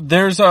 So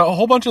there's a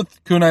whole bunch of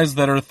kunais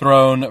that are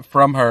thrown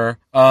from her,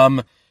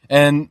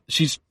 and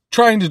she's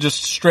trying to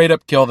just straight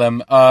up kill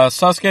them.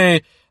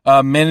 Sasuke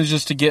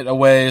manages to get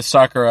away.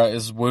 Sakura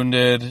is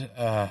wounded.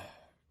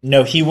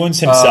 No, he wounds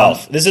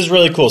himself. This is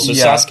really cool. So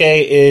yeah.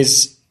 Sasuke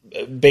is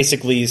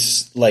basically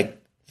like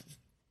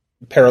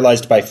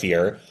paralyzed by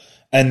fear,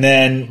 and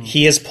then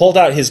he has pulled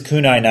out his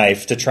kunai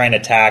knife to try and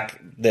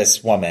attack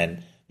this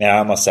woman. Man, I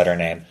almost said her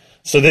name.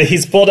 So that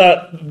he's pulled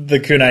out the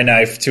kunai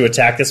knife to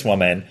attack this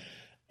woman,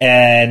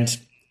 and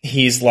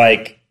he's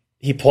like,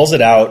 he pulls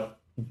it out,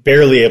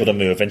 barely able to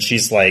move, and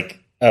she's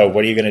like, oh,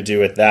 what are you going to do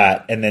with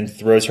that? And then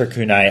throws her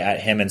kunai at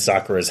him and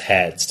Sakura's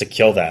heads to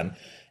kill them.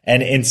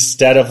 And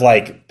instead of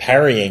like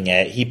parrying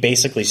it, he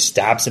basically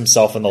stabs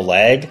himself in the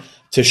leg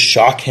to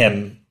shock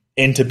him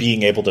into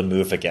being able to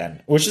move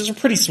again, which is a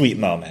pretty sweet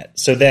moment.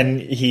 So then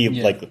he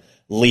like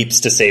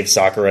leaps to save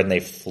Sakura and they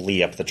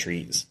flee up the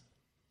trees.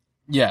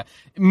 Yeah.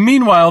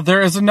 Meanwhile,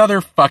 there is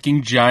another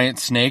fucking giant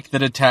snake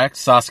that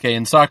attacks Sasuke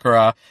and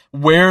Sakura,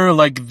 where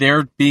like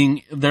they're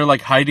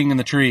like hiding in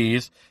the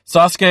trees.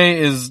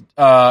 Sasuke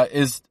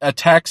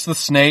attacks the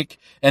snake,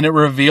 and it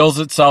reveals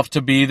itself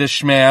to be the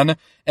Shman.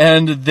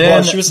 And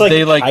then she was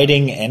like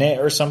hiding in it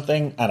or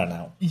something. I don't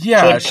know.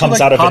 Yeah, she comes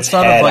out of its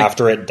head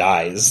after it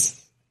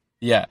dies.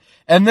 Yeah,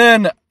 And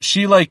then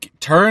she, like,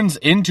 turns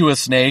into a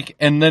snake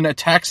and then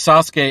attacks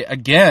Sasuke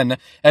again.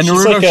 And She's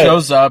Naruto like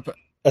shows up.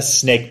 A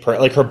snake,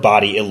 like her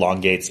body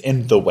elongates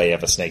in the way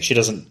of a snake. She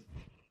doesn't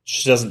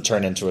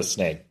turn into a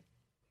snake.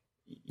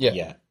 Yeah.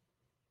 Yet.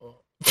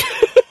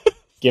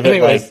 Give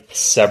it like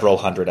several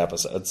hundred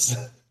episodes.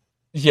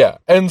 Yeah.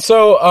 And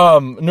so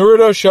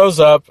Naruto shows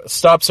up,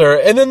 stops her,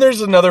 and then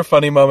there's another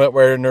funny moment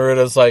where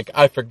Naruto's like,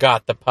 I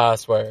forgot the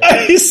password.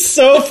 He's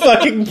so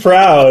fucking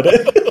proud.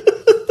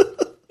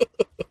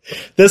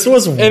 This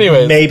was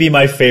maybe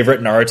my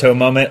favorite Naruto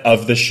moment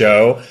of the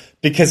show,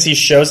 because he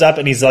shows up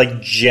and he's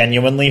like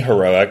genuinely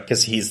heroic,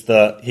 because he's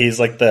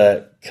like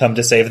the come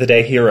to save the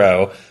day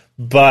hero,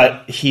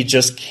 but he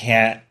just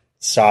can't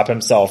stop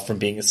himself from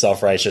being a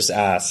self-righteous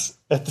ass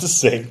at the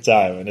same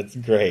time, and it's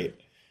great.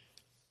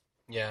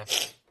 Yeah.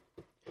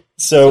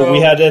 So we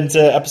head into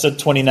episode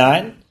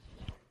 29,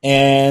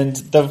 and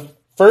the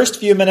first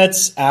few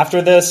minutes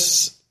after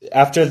this,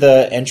 after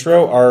the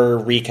intro, are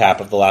a recap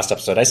of the last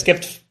episode. I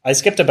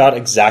skipped about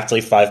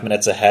exactly 5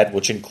 minutes ahead,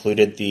 which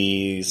included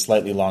the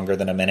slightly longer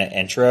than a minute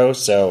intro.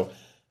 So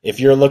if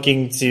you're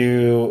looking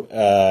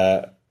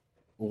to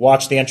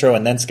watch the intro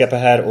and then skip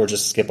ahead, or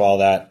just skip all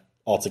that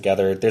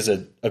altogether, there's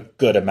a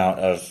good amount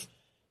of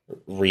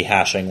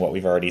rehashing what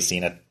we've already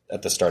seen at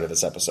the start of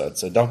this episode.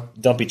 So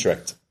don't be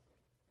tricked.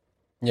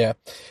 Yeah.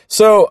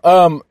 So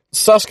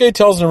Sasuke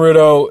tells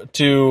Naruto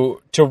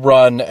to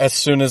run as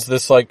soon as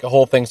this like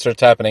whole thing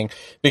starts happening,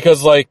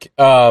 because like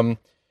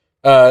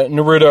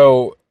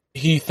Naruto,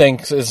 he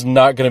thinks, is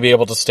not going to be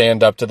able to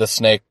stand up to the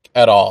snake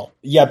at all.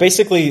 Yeah,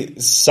 basically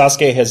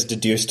Sasuke has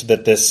deduced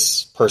that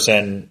this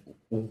person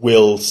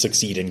will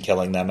succeed in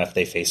killing them if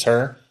they face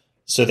her,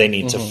 so they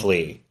need to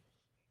flee.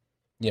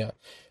 Yeah.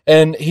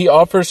 And he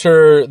offers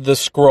her the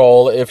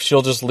scroll if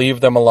she'll just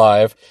leave them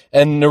alive.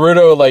 And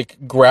Naruto,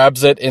 like,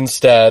 grabs it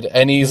instead.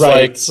 And he's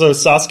like... So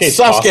Sasuke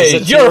tosses it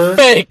to you're her.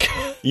 fake!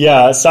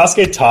 Yeah,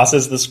 Sasuke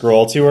tosses the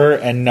scroll to her,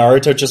 and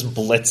Naruto just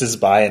blitzes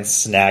by and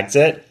snags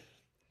it.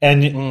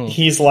 And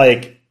he's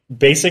like,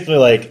 basically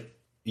like,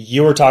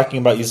 you were talking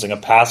about using a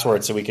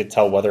password so we could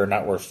tell whether or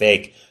not we're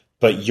fake,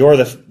 but you're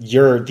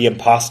the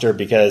imposter,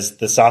 because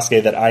the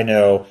Sasuke that I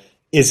know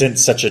isn't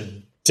such a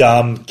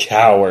dumb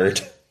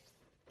coward.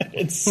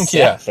 It's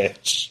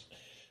savage.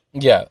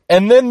 Yeah.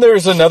 And then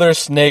there's another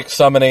snake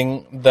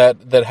summoning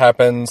that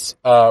happens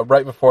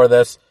right before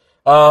this.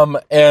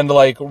 And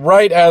like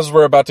right as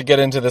we're about to get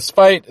into this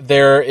fight,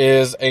 there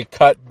is a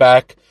cut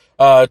back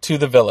to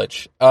the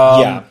village.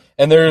 And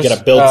there's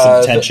gotta build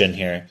some tension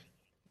here.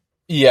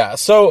 Yeah.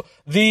 So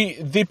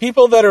the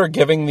people that are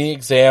giving the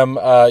exam,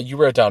 you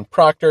wrote down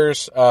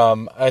proctors.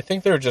 I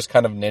think they're just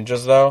kind of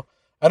ninjas, though.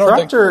 I don't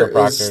think they're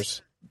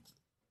proctors.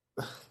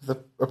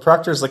 A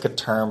proctor is like a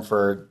term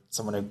for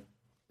someone who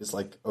is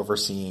like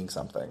overseeing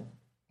something.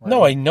 Right?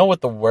 No, I know what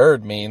the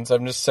word means.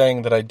 I'm just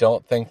saying that I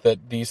don't think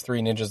that these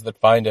three ninjas that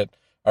find it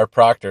are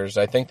proctors.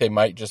 I think they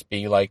might just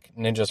be like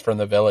ninjas from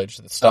the village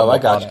that stumble I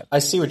got on you. it. I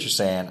see what you're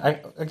saying.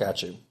 I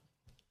got you.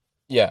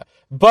 Yeah.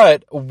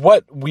 But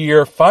what we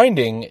are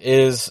finding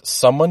is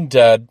someone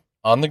dead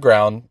on the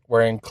ground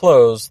wearing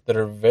clothes that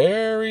are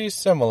very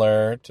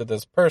similar to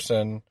this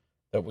person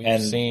that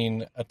we've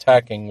seen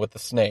attacking with the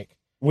snake.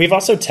 We've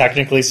also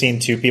technically seen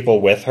two people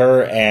with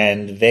her,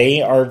 and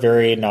they are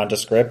very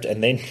nondescript,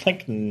 and they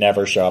like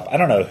never show up. I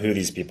don't know who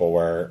these people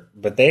were,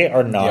 but they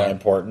are not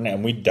important,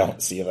 and we don't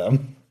see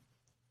them.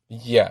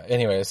 Yeah.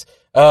 Anyways,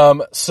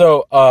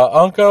 so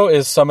Anko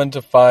is summoned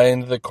to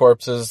find the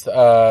corpse's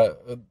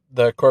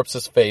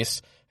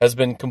face has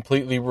been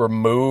completely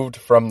removed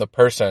from the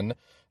person.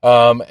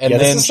 And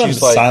then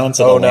she's like, Silence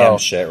of the Lamb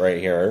shit right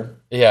here.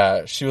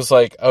 Yeah. She was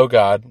like, oh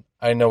God,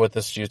 I know what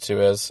this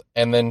jutsu is.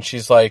 And then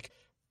she's like,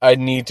 for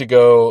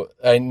the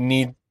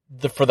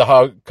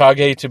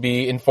Hokage to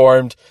be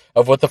informed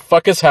of what the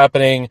fuck is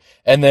happening,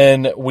 and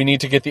then we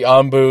need to get the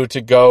Anbu to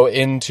go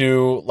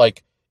into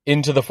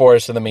the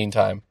forest in the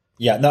meantime.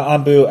 Yeah, the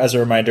Anbu, as a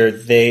reminder,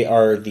 they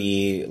are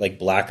the like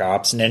black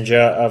ops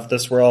ninja of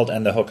this world,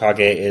 and the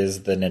Hokage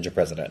is the ninja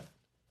president.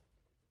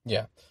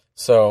 Yeah.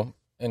 So,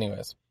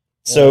 anyways.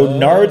 So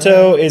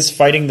Naruto is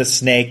fighting the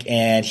snake,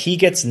 and he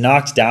gets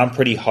knocked down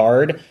pretty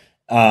hard.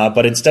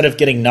 But instead of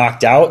getting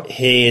knocked out,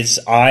 his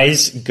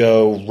eyes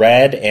go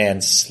red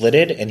and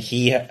slitted, and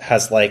he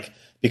has like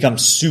become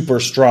super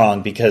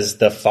strong because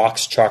the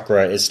fox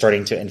chakra is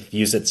starting to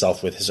infuse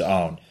itself with his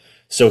own.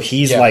 So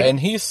he's and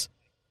he's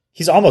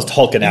almost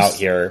hulking out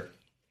here.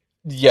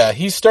 Yeah,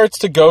 he starts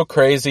to go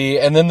crazy,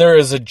 and then there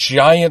is a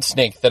giant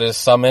snake that is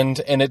summoned,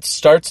 and it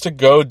starts to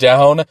go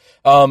down.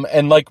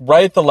 And like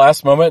right at the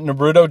last moment,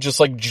 Naruto just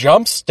like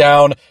jumps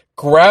down,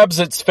 grabs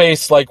its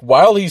face like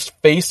while he's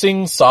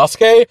facing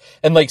Sasuke,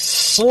 and like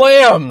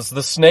slams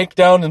the snake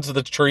down into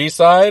the tree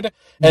side,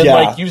 and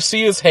like you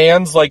see his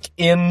hands like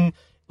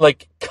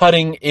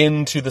cutting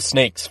into the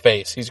snake's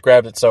face. He's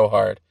grabbed it so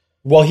hard.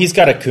 Well, he's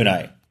got a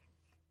kunai.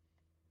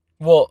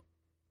 Well,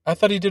 I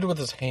thought he did it with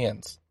his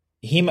hands.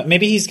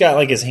 Maybe he's got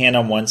like his hand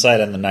on one side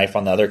and the knife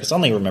on the other, because I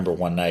only remember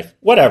one knife.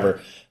 Whatever.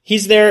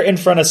 he's there in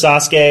front of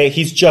Sasuke.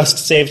 He's just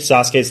saved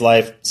Sasuke's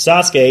life.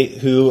 Sasuke,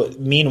 who,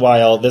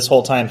 meanwhile, this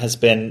whole time has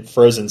been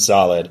frozen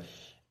solid.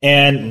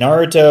 And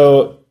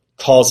Naruto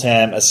calls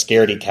him a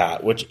scaredy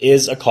cat, which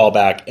is a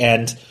callback.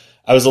 And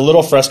I was a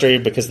little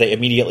frustrated because they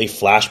immediately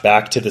flash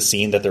back to the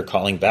scene that they're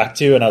calling back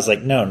to. And I was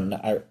like,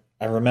 no,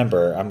 I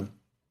remember.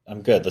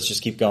 I'm good. Let's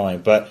just keep going.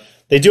 But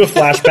they do a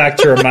flashback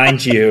to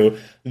remind you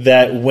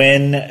that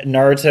when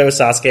Naruto,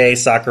 Sasuke,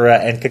 Sakura,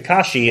 and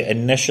Kakashi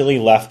initially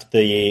left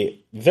the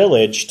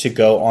village to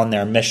go on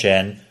their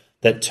mission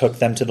that took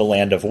them to the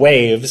Land of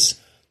Waves,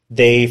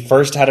 they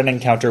first had an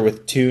encounter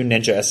with two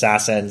ninja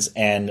assassins,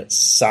 and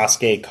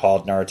Sasuke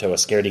called Naruto a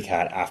scaredy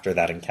cat after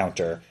that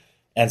encounter.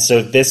 And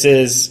so this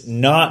is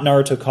not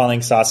Naruto calling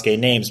Sasuke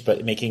names,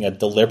 but making a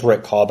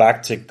deliberate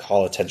callback to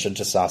call attention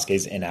to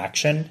Sasuke's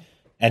inaction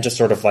and to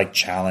sort of like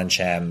challenge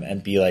him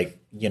and be like,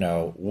 you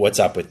know, what's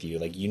up with you?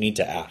 Like, you need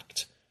to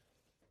act.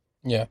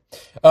 Yeah.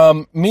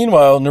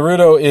 Meanwhile,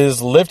 Naruto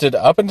is lifted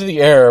up into the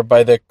air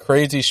by the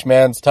crazy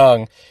schman's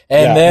tongue.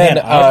 And then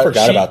I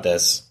forgot about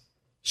this.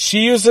 She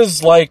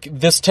uses like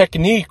this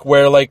technique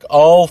where like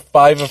all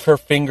 5 of her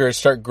fingers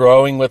start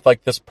growing with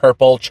like this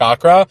purple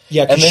chakra.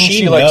 Yeah, and then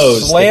she like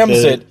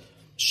slams it.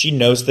 She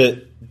knows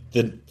that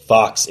the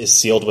fox is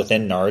sealed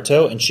within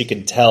Naruto, and she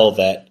can tell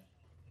that,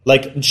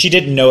 like, she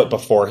didn't know it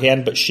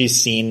beforehand, but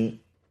she's seen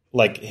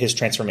like his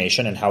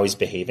transformation and how he's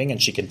behaving,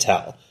 and she can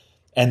tell.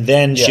 And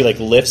then she like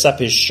lifts up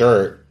his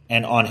shirt,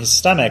 and on his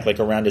stomach, like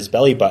around his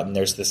belly button,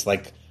 there's this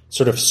like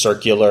sort of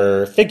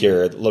circular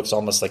figure that looks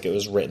almost like it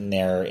was written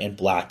there in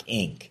black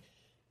ink.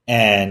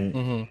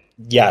 And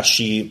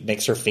she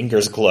makes her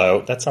fingers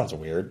glow. That sounds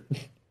weird.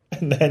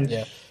 And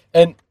then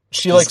and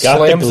she like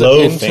slams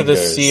it into the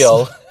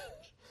seal.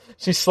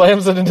 She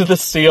slams it into the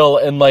seal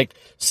and like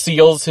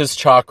seals his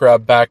chakra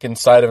back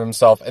inside of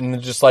himself, and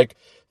then just like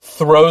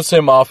throws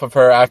him off of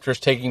her after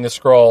taking the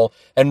scroll.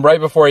 And right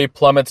before he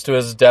plummets to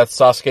his death,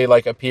 Sasuke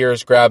like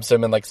appears, grabs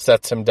him, and like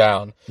sets him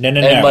down.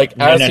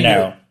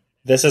 No.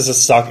 This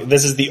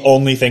is the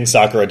only thing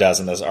Sakura does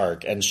in this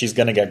arc, and she's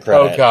gonna get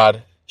credit. Oh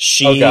god,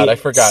 I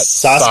forgot.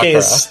 Sasuke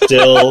is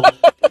still.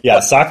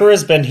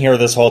 Sakura's been here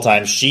this whole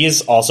time.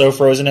 She's also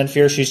frozen in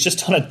fear. She's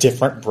just on a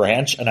different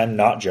branch, and I'm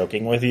not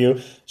joking with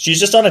you. She's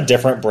just on a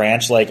different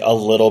branch, like a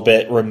little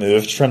bit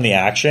removed from the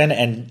action,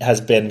 and has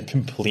been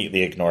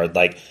completely ignored.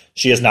 Like,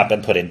 she has not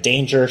been put in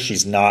danger.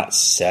 She's not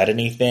said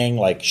anything.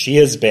 Like, she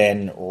has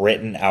been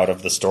written out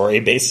of the story,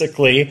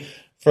 basically,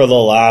 for the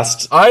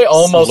last I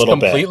almost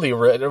completely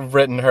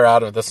written her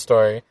out of the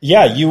story.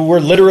 Yeah, you were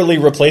literally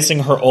replacing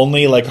her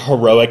only, like,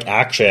 heroic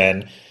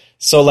action.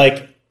 So,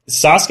 like,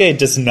 Sasuke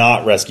does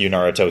not rescue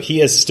Naruto. He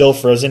is still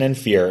frozen in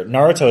fear.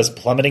 Naruto is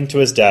plummeting to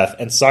his death,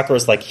 and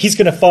Sakura's like, he's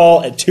gonna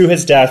fall to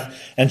his death,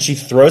 and she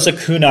throws a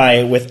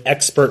kunai with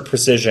expert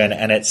precision,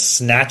 and it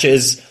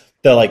snatches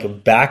the,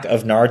 like, back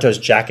of Naruto's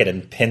jacket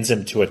and pins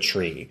him to a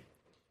tree.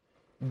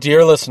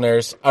 Dear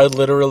listeners, I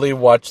literally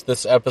watched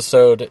this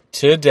episode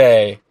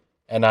today,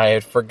 and I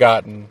had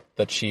forgotten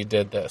that she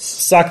did this.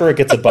 Sakura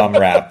gets a bum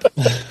rap.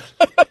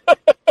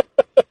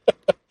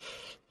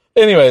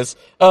 Anyways,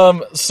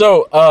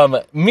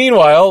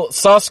 meanwhile,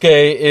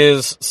 Sasuke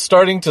is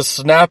starting to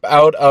snap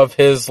out of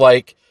his,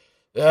 like,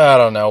 I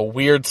don't know,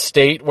 weird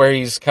state where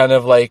he's kind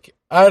of like,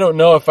 I don't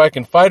know if I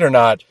can fight or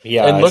not.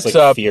 Yeah, and looks like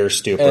up, fear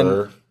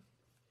stupor.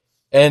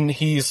 And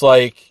he's,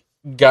 like,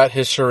 got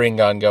his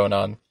Sharingan going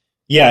on.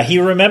 Yeah, he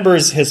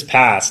remembers his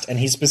past, and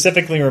he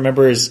specifically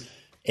remembers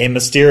a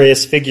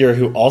mysterious figure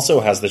who also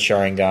has the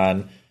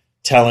Sharingan,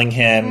 telling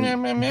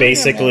him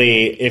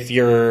basically, if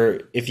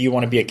you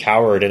want to be a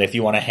coward and if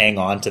you want to hang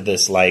on to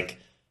this, like,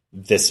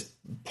 this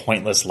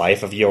pointless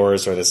life of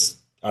yours or this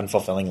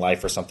unfulfilling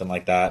life or something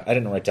like that. I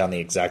didn't write down the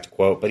exact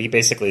quote, but he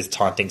basically is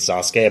taunting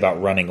Sasuke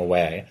about running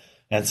away.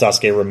 And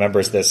Sasuke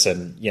remembers this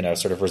and, you know,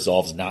 sort of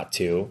resolves not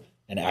to,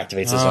 and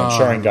activates his own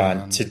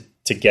Sharingan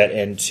to get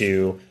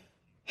into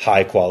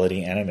high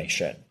quality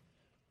animation.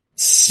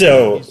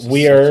 So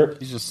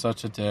he's just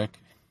such a dick.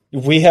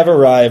 We have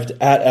arrived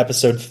at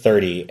episode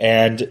 30,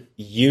 and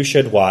you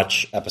should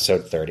watch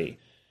episode 30.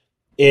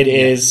 It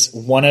is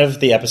one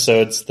of the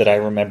episodes that I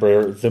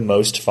remember the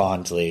most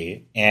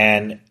fondly,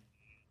 and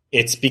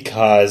it's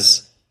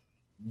because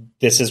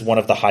this is one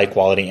of the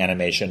high-quality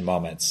animation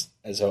moments.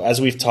 So as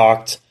we've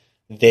talked,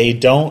 they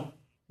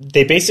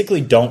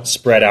basically don't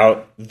spread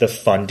out the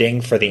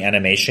funding for the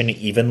animation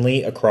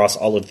evenly across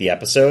all of the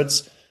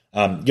episodes.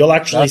 You'll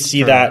actually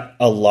see that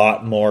a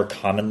lot more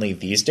commonly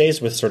these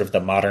days with sort of the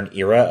modern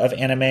era of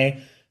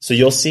anime. So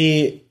you'll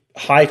see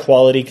high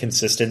quality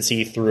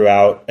consistency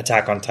throughout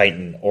Attack on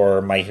Titan or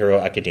My Hero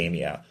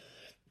Academia.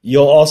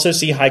 You'll also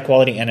see high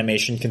quality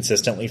animation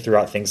consistently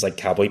throughout things like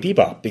Cowboy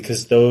Bebop,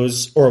 because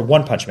or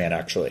One Punch Man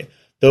actually,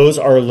 those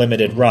are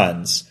limited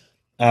runs.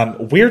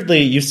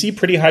 Weirdly, you see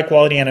pretty high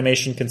quality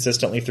animation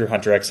consistently through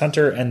Hunter x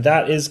Hunter, and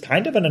that is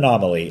kind of an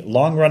anomaly.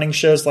 Long running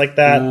shows like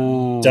that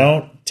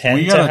don't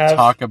tend to have. We gotta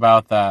talk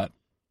about that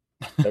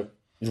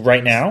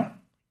right now.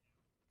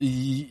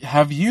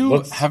 Have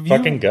you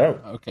fucking go?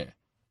 Okay,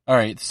 all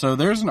right. So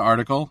there's an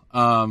article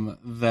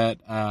that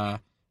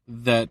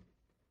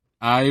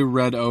I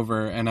read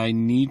over and I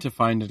need to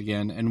find it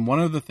again. And one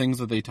of the things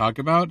that they talk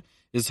about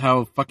is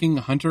how fucking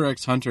Hunter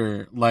x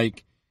Hunter,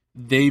 like,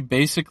 they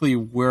basically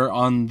were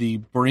on the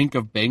brink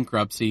of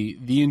bankruptcy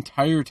the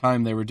entire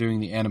time they were doing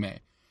the anime.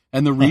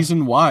 And the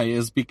reason why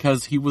is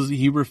because he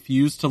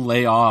refused to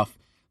lay off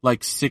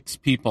like 6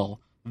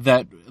 people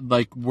that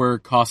like were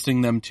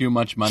costing them too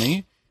much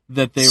money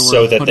that they were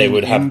so that they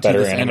would have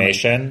better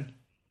animation. Anime.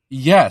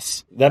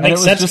 Yes. That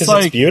makes sense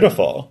because it's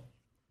beautiful.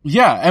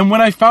 Yeah, and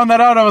when I found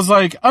that out, I was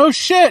like, "Oh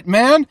shit,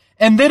 man!"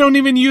 And they don't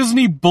even use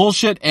any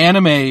bullshit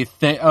anime,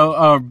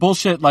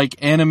 bullshit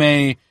like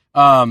anime,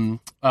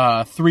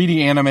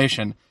 3D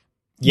animation,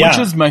 which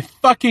is my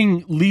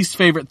fucking least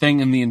favorite thing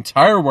in the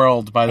entire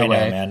world. By the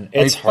way, man.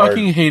 I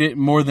fucking hate it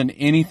more than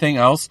anything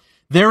else.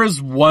 There is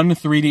one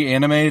 3D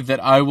anime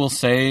that I will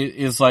say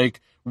is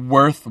like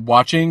worth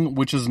watching,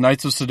 which is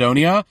Knights of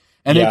Sidonia,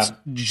 and it's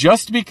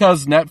just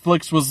because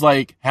Netflix was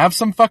like, "Have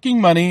some fucking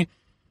money."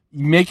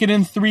 Make it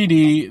in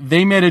 3D.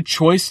 They made a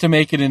choice to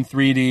make it in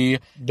 3D,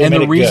 and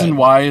the reason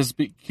why is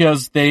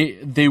because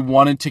they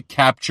wanted to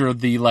capture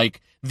the like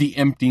the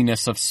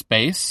emptiness of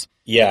space,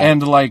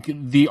 and like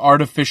the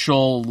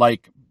artificial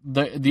like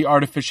the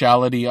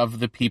artificiality of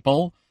the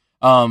people,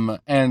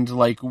 and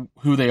like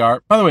who they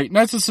are. By the way,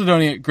 Knights of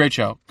Sidonia, great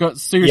show. Go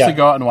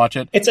out and watch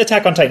it. It's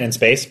Attack on Titan in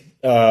space,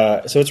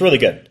 so it's really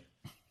good.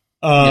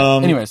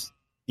 Anyways,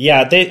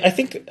 I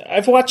think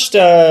I've watched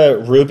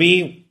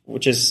Ruby,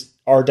 which is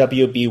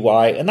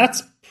RWBY, and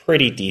that's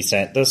pretty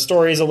decent. The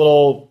story's a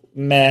little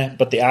meh,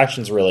 but the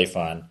action's really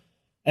fun.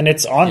 And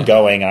it's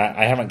ongoing.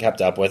 I haven't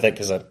kept up with it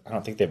because I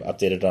don't think they've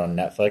updated it on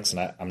Netflix,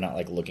 and I'm not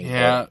like looking for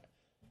it.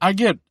 I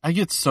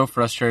get so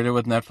frustrated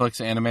with Netflix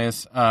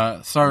animes.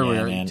 Sorry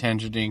we're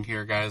tangenting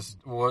here, guys,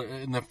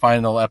 in the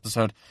final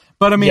episode.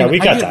 But I mean,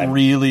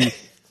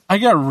 I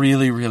get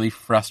really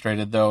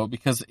frustrated though,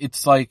 because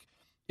it's like,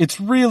 it's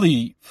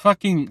really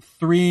fucking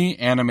 3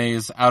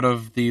 animes out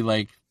of the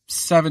like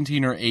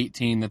 17 or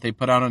 18 that they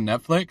put out on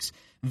Netflix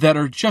that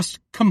are just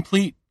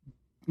complete,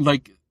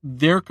 like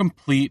they're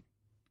complete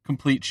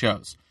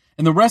shows,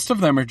 and the rest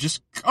of them are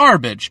just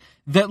garbage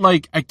that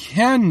like I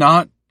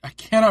cannot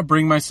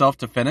bring myself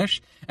to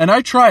finish. And I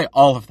try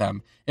all of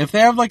them. If they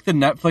have like the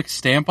Netflix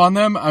stamp on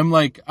them, I'm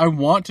like, I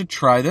want to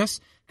try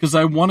this because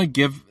I want to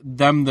give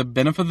them the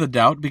benefit of the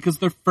doubt, because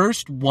their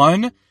first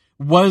one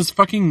was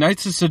fucking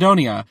Knights of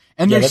Sidonia,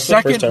 and their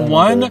second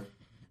one.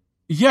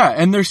 Yeah,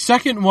 and their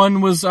second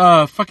one was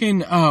fucking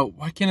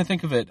why can't I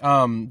think of it?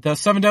 The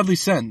 7 Deadly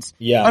Sins.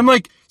 Yeah. I'm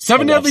like,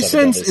 7 Deadly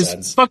Sins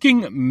is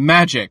fucking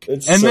magic.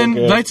 And then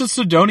good. Knights of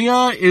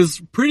Sidonia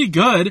is pretty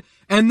good.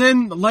 And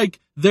then like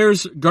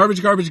there's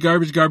garbage,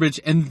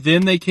 and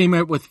then they came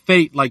out with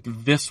Fate like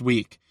this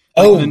week.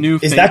 Like, the new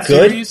Fate that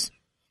good? Series.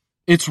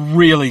 It's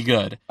really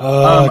good.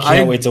 Oh, I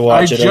can't wait to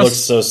watch it. It looks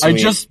so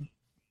sweet.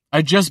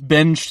 I just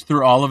binged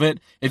through all of it.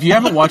 If you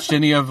haven't watched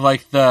any of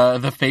like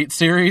the Fate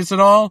series at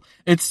all,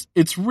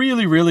 it's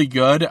really, really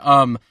good.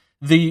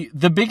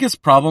 The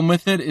biggest problem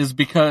with it is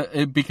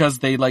because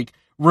they like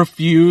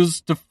refuse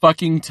to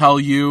fucking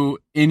tell you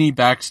any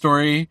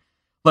backstory.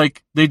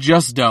 Like they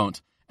just don't.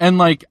 And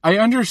like I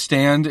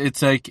understand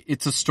it's like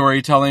it's a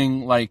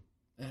storytelling, like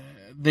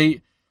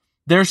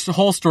their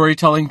whole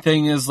storytelling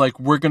thing is like,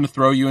 we're going to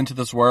throw you into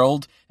this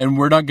world and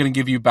we're not going to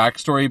give you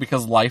backstory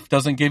because life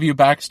doesn't give you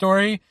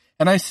backstory.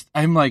 And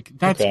I'm like,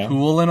 that's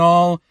cool and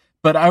all,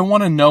 but I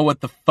want to know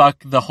what the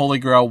fuck the Holy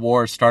Grail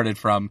War started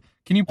from.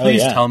 Can you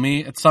please tell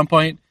me at some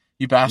point,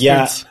 you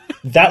bastards? Yeah,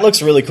 that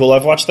looks really cool.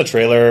 I've watched the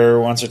trailer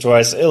once or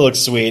twice. It looks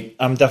sweet.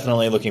 I'm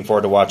definitely looking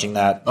forward to watching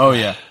that. Oh,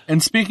 yeah.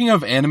 And speaking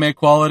of anime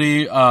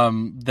quality,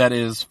 that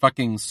is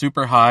fucking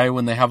super high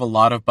when they have a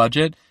lot of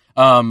budget,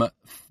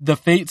 the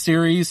Fate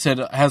series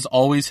has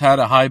always had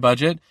a high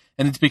budget,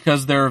 and it's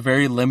because they're a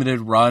very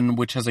limited run,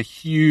 which has a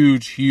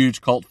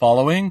huge cult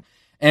following.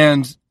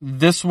 And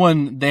this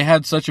one, they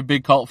had such a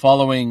big cult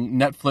following,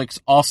 Netflix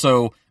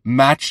also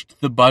matched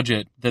the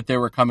budget that they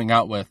were coming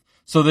out with.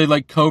 So they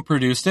like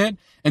co-produced it.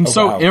 And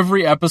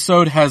every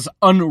episode has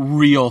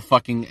unreal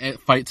fucking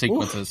fight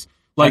sequences.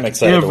 Like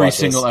every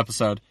single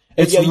episode.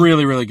 It's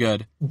really, really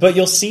good. But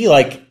you'll see,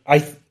 like,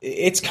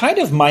 it's kind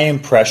of my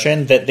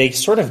impression that they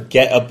sort of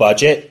get a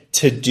budget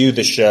to do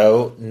the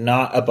show,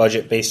 not a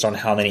budget based on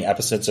how many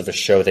episodes of a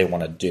show they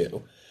want to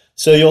do.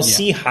 So you'll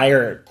see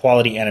higher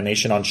quality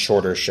animation on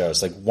shorter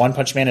shows. Like One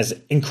Punch Man is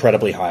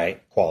incredibly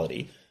high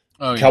quality.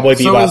 Oh, yeah. Cowboy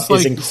Bebop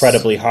is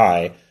incredibly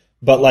high.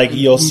 But like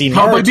you'll see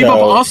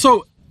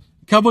Naruto.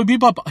 Cowboy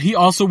Bebop, he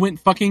also went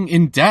fucking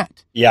in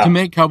debt to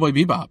make Cowboy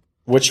Bebop.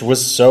 Which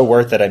was so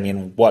worth it. I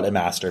mean, what a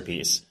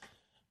masterpiece.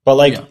 But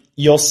like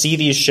you'll see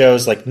these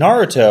shows like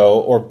Naruto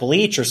or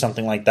Bleach or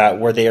something like that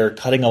where they are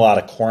cutting a lot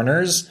of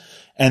corners.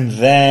 And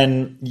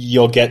then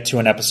you'll get to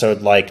an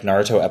episode like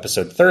Naruto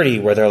episode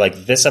 30 where they're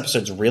like, this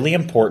episode's really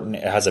important.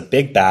 It has a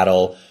big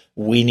battle.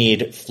 We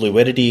need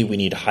fluidity. We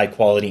need high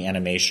quality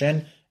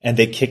animation. And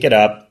they kick it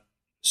up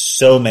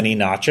so many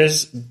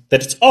notches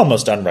that it's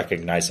almost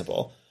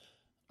unrecognizable.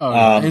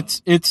 Oh,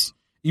 it's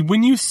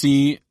when you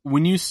see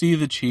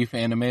the chief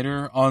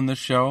animator on the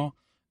show,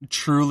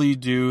 truly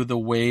do the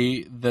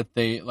way that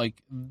they, like,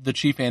 the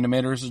chief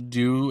animators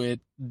do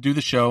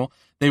the show.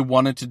 They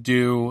wanted to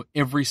do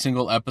every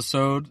single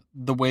episode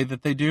the way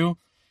that they do.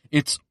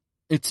 It's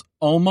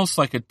almost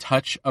like a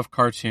touch of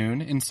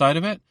cartoon inside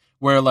of it,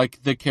 where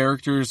like the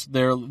characters,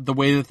 the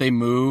way that they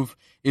move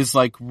is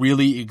like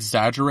really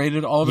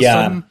exaggerated all of a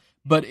sudden,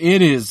 but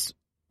it is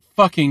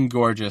fucking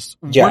gorgeous.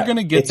 Yeah, we're going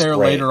to get there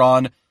great. later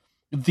on.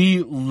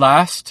 The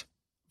last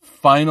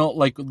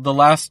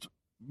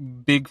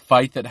big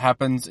fight that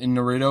happens in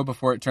Naruto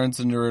before it turns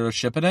into Naruto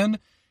Shippuden,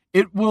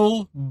 it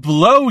will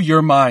blow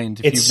your mind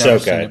if you've never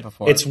seen it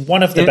before. It's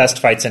one of the best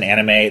fights in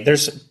anime.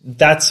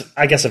 That's,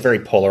 I guess, a very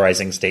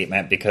polarizing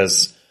statement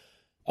because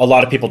a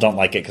lot of people don't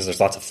like it because there's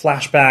lots of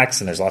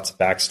flashbacks and there's lots of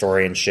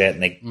backstory and shit,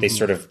 and they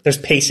sort of, there's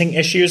pacing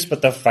issues,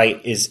 but the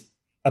fight is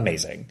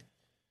amazing.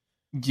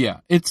 Yeah,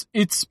 it's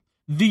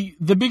the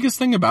biggest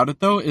thing about it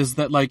though is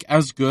that, like,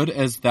 as good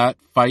as that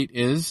fight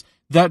is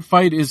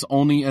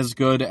only as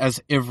good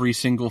as every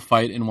single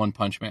fight in One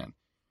Punch Man.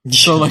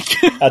 So, like,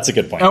 that's a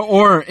good point.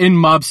 Or in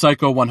Mob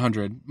Psycho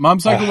 100. Mob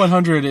Psycho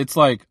 100, it's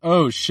like,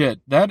 oh shit,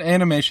 that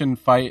animation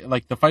fight,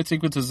 like the fight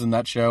sequences in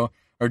that show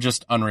are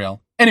just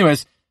unreal.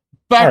 Anyways,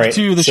 back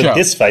to the show.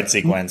 This fight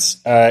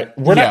sequence, we're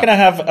not going to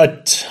have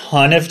a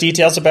ton of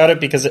details about it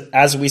because,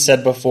 as we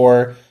said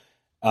before,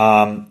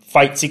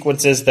 fight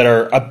sequences that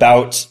are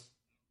about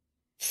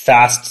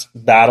fast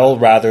battle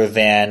rather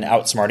than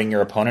outsmarting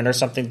your opponent or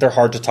something, they're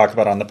hard to talk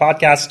about on the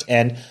podcast,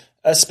 and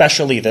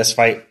especially this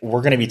fight,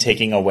 we're going to be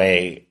taking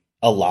away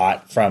a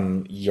lot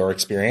from your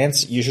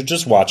experience. You should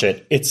just watch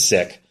it. It's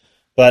sick.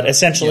 But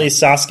essentially,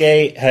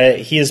 Sasuke,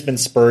 he has been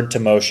spurred to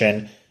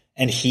motion,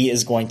 and he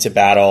is going to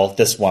battle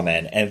this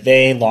woman. And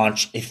they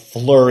launch a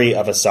flurry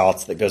of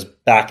assaults that goes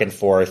back and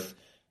forth,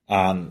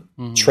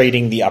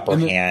 trading the upper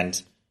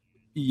hand.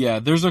 Yeah,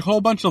 there's a whole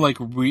bunch of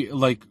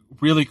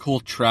really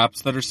cool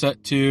traps that are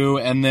set too,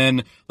 and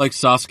then like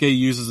Sasuke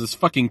uses this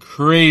fucking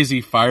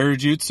crazy fire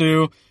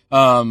jutsu.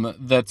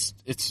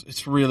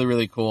 It's really,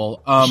 really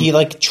cool. He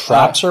like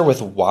traps her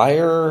with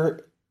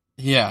wire.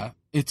 Yeah,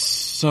 it's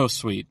so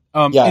sweet.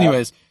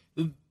 Anyways,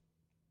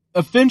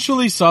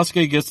 eventually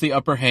Sasuke gets the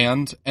upper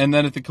hand, and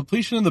then at the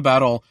completion of the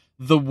battle,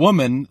 the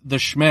woman, the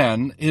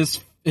Shman,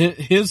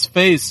 his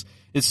face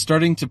is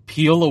starting to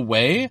peel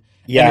away.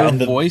 Yeah, and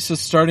her voice is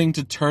starting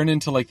to turn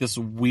into like this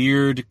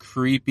weird,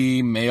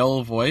 creepy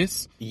male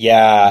voice.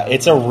 Yeah,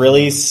 it's a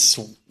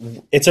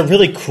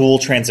really cool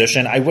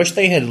transition. I wish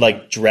they had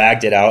like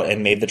dragged it out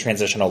and made the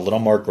transition a little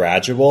more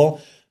gradual.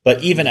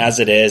 But even as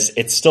it is,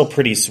 it's still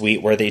pretty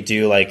sweet where they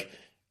do like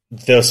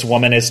this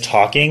woman is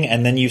talking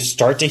and then you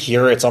start to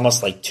hear it's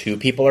almost like two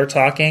people are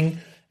talking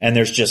and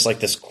there's just like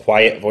this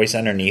quiet voice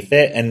underneath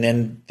it. And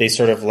then they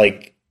sort of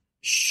like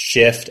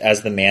shift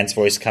as the man's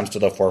voice comes to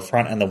the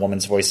forefront and the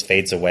woman's voice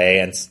fades away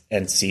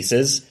and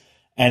ceases.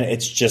 And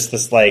it's just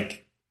this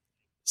like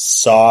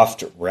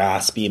soft,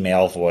 raspy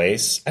male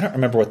voice. I don't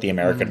remember what the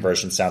American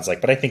version sounds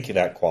like, but I think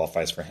that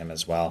qualifies for him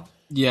as well.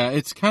 Yeah,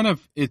 it's kind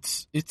of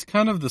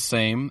the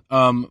same.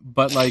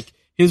 But like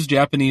his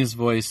Japanese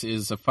voice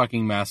is a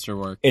fucking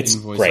masterwork. It's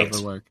in voiceover great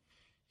work.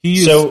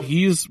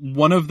 He's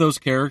one of those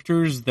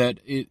characters that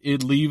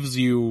it leaves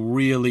you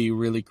really,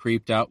 really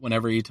creeped out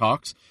whenever he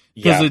talks.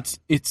 Because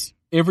it's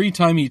every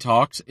time he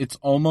talks, it's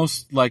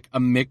almost like a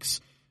mix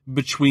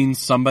between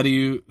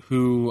somebody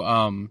who,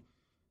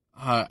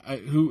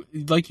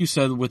 like you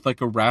said, with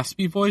like a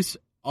raspy voice,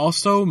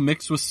 also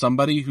mixed with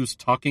somebody who's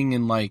talking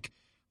in like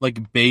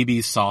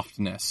baby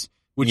softness,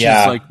 which is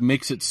like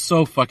makes it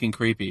so fucking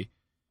creepy.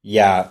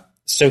 Yeah.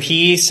 So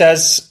he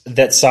says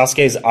that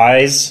Sasuke's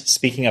eyes,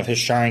 speaking of his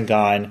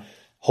Sharingan,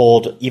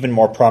 hold even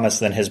more promise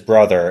than his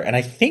brother. And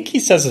I think he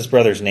says his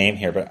brother's name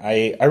here, but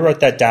I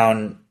wrote that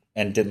down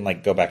and didn't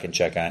like go back and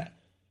check on it.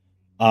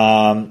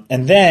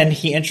 And then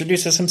he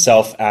introduces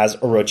himself as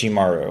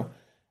Orochimaru.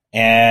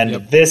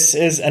 And this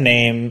is a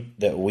name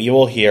that we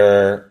will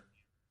hear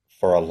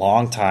for a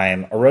long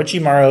time.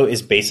 Orochimaru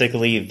is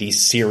basically the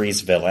series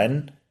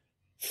villain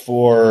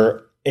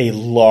for a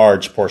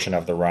large portion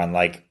of the run,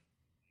 like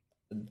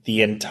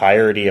the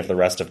entirety of the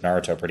rest of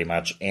Naruto pretty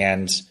much,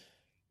 and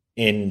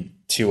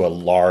into a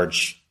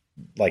large,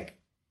 like,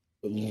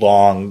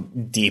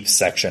 long, deep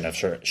section of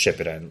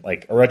Shippuden.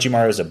 Like,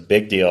 Orochimaru is a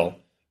big deal,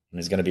 and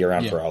he's going to be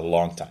around for a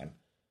long time.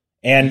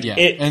 And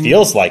it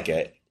feels like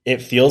it.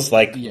 It feels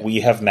like we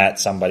have met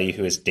somebody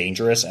who is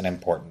dangerous and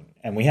important,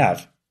 and we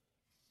have.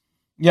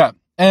 Yeah,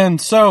 and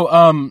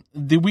so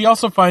we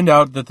also find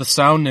out that the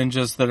sound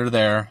ninjas that are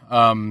there,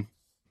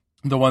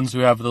 the ones who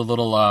have the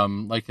little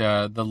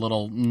the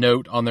little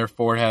note on their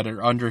forehead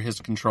are under his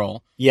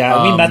control.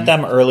 Yeah, we met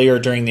them earlier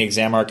during the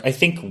exam arc. I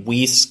think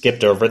we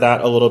skipped over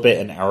that a little bit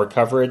in our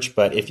coverage,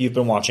 but if you've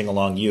been watching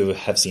along, you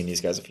have seen these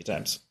guys a few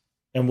times.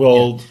 And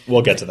we'll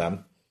get to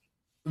them.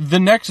 The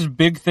next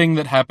big thing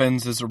that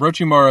happens is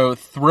Orochimaru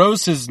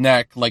throws his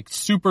neck like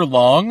super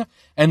long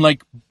and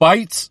like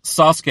bites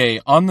Sasuke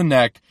on the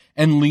neck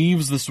and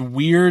leaves this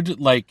weird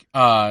like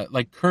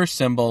curse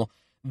symbol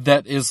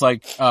that is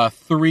like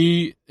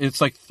three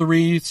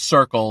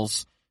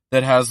circles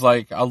that has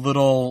like a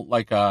little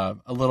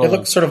It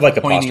looks sort of like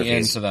pointy apostrophes.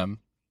 end to them.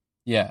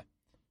 Yeah.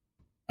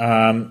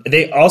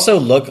 They also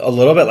look a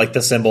little bit like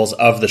the symbols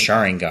of the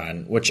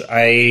Sharingan, which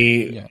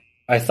I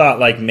thought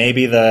like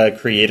maybe the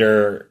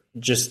creator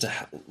just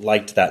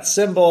liked that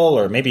symbol,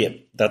 or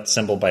maybe that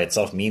symbol by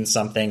itself means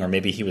something, or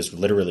maybe he was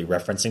literally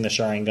referencing the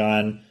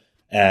Sharingan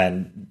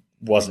and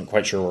wasn't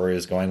quite sure where he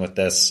was going with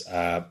this.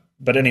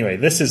 But anyway,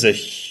 this is a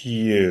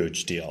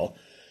huge deal.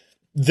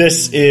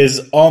 This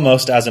is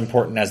almost as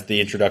important as the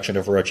introduction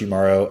of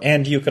Orochimaru,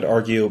 and you could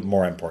argue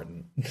more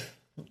important.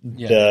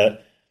 Yeah.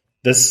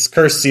 This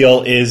curse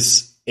seal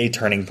is a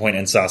turning point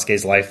in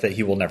Sasuke's life that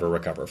he will never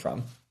recover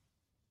from.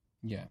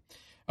 Yeah.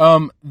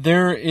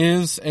 There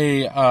is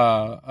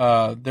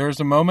there's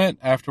a moment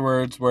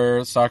afterwards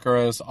where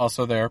Sakura is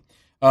also there.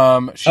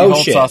 She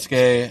holds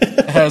Sasuke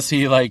as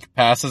he like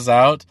passes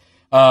out.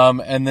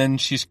 And then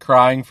she's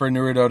crying for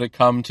Naruto to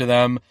come to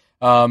them.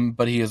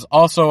 But he is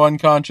also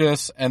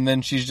unconscious. And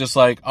then she's just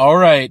like, all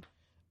right,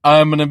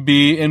 I'm going to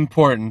be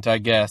important, I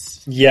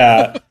guess.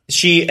 Yeah.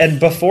 And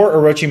before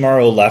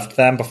Orochimaru left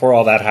them, before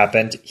all that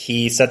happened,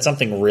 he said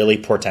something really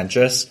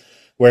portentous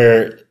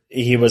where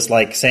he was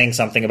like saying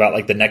something about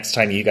like the next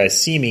time you guys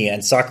see me,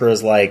 and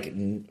Sakura's like,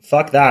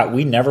 fuck that,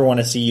 we never want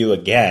to see you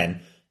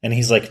again. And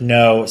he's like,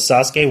 no,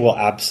 Sasuke will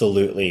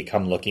absolutely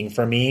come looking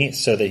for me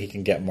so that he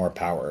can get more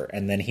power.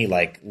 And then he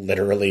like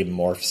literally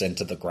morphs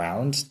into the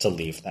ground to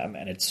leave them,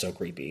 and it's so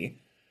creepy.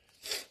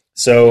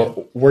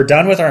 So we're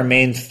done with our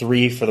main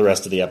three for the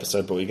rest of the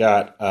episode, but we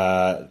got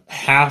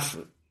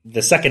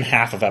the second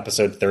half of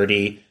episode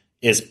 30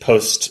 is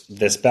post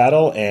this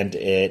battle, and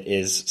it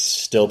is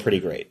still pretty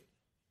great.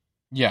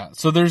 Yeah,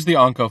 so there's the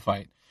Anko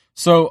fight.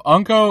 So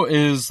Anko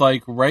is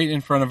like right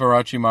in front of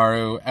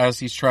Orochimaru as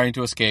he's trying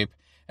to escape,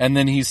 and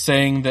then he's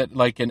saying that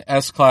like an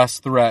S-class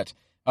threat,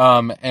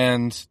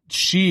 and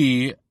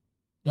she...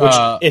 Which,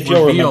 if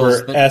you'll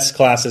remember,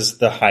 S-class is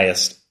the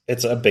highest.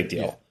 It's a big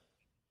deal.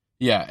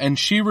 Yeah, and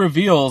she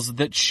reveals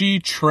that she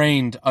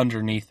trained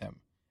underneath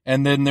him.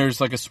 And then there's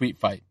like a sweet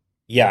fight.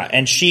 Yeah,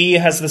 and she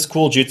has this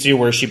cool jutsu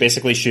where she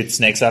basically shoots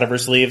snakes out of her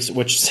sleeves,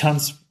 which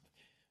sounds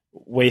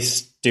way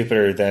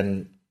stupider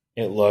than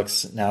it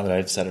looks now that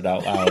I've said it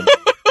out loud.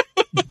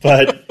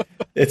 But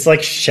it's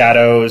like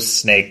shadow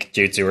snake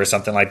jutsu or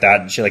something like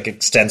that. And she like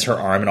extends her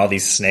arm, and all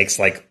these snakes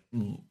like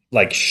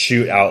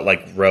shoot out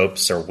like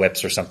ropes or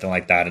whips or something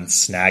like that and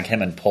snag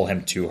him and pull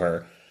him to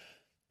her.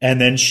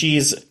 And then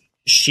she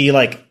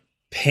like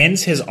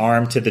pins his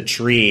arm to the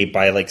tree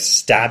by like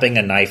stabbing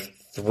a knife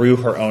through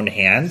her own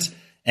hand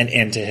and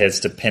into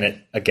his to pin it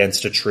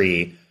against a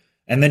tree.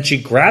 And then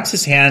she grabs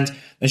his hand,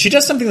 and she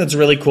does something that's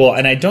really cool.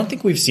 And I don't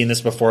think we've seen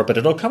this before, but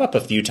it'll come up a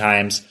few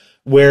times,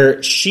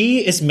 where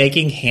she is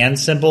making hand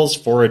symbols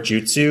for a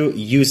jutsu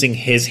using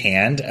his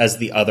hand as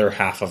the other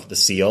half of the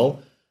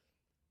seal.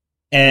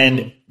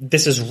 And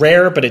this is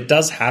rare, but it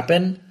does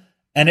happen.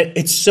 And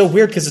it's so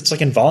weird because it's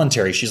like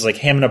involuntary. She's like,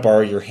 hey, I'm going to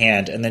borrow your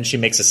hand. And then she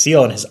makes a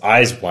seal, and his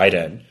eyes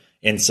widen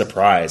in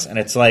surprise. And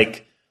it's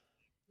like,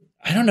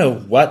 I don't know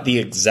what the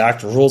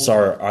exact rules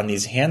are on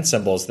these hand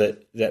symbols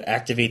that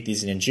activate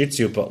these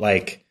ninjutsu, but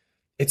like,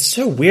 it's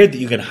so weird that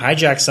you can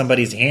hijack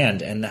somebody's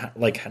hand and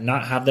like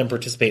not have them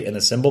participate in the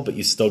symbol, but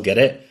you still get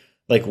it.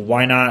 Like,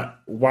 why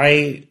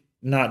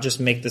not just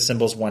make the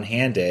symbols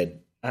one-handed?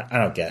 I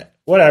don't get it.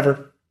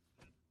 Whatever.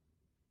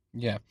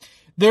 Yeah.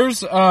 There's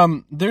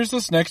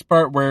this next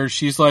part where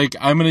she's like,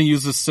 I'm going to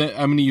use this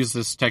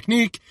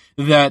technique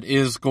that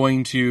is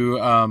going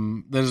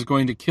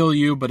to kill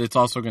you, but it's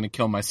also going to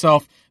kill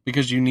myself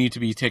because you need to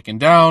be taken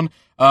down.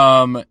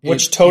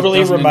 Which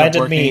totally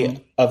reminded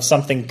me of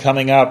something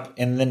coming up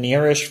in the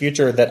nearish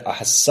future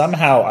that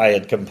somehow I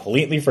had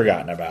completely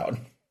forgotten about.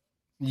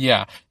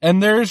 Yeah.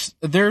 And there's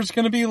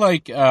going to be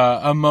like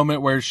a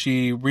moment where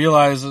she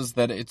realizes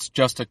that it's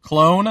just a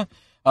clone.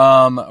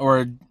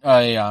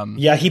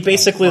 He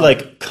basically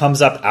like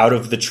comes up out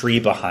of the tree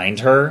behind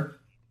her,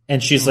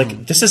 and she's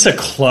like, this is a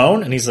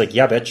clone? And he's like,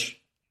 yeah, bitch.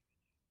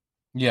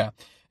 Yeah.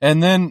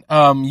 And then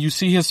you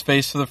see his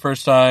face for the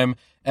first time,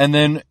 and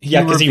then he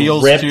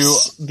reveals he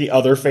rips the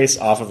other face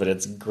off of it.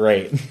 It's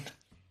great.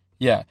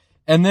 Yeah.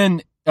 And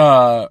then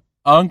Orochimaru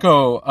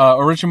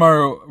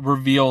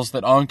reveals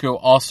that Anko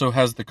also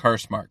has the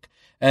curse mark.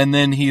 And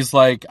then he's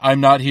like, I'm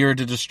not here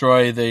to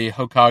destroy the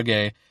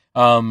Hokage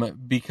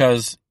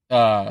because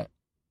he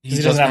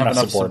doesn't have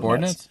enough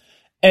subordinates.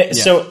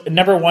 So,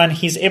 number one,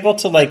 he's able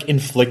to like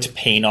inflict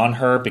pain on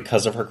her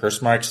because of her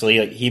curse mark. So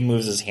he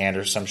moves his hand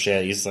or some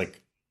shit. He's like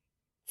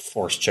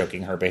force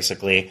choking her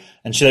basically,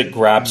 and she like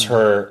grabs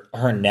her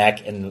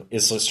neck and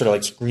is sort of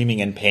like screaming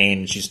in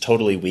pain. She's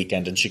totally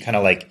weakened, and she kind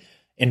of like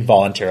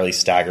involuntarily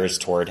staggers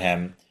toward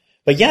him.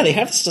 But yeah, they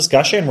have this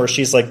discussion where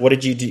she's like, what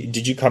did you do?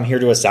 Did you come here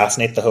to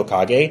assassinate the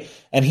Hokage?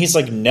 And he's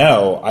like,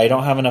 no, I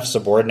don't have enough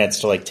subordinates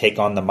to like take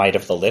on the might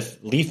of the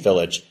Leaf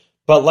Village.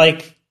 But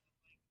like,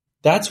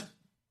 that's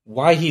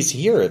why he's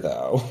here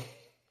though.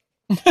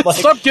 Like,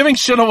 stop giving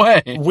shit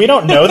away. We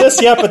don't know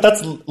this yet, but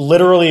that's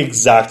literally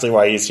exactly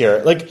why he's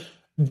here. Like,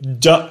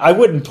 I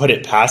wouldn't put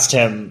it past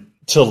him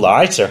to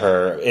lie to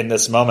her in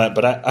this moment,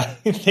 but I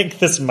think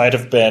this might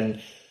have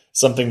been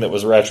something that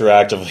was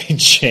retroactively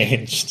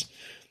changed.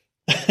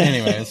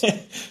 Anyways,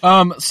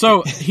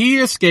 so he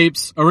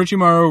escapes.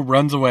 Orochimaru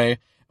runs away.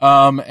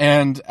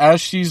 And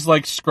as she's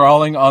like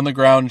scrawling on the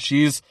ground,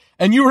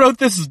 and you wrote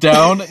this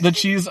down, that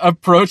she's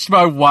approached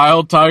by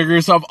wild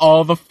tigers of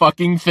all the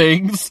fucking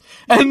things.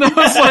 And I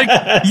was like,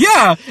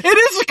 yeah, it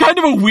is kind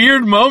of a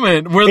weird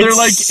moment where they're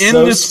like in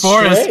this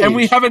forest and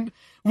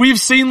we've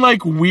seen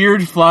like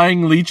weird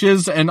flying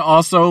leeches and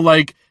also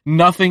like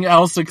nothing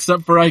else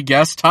except for, I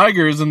guess,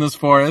 tigers in this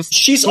forest.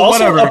 She's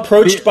also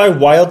approached by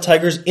wild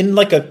tigers in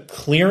like a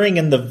clearing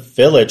in the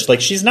village. Like,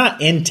 she's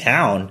not in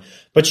town,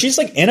 but she's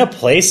like in a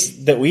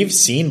place that we've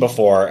seen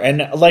before.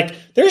 And like,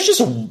 there's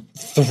just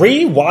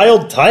 3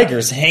 wild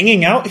tigers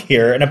hanging out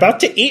here and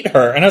about to eat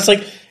her. And I was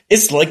like,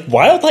 is like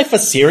wildlife a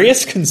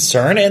serious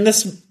concern in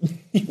this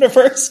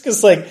universe?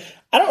 Because like,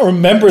 I don't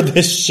remember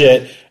this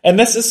shit. And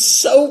this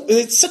is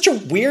it's such a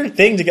weird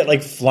thing to get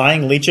like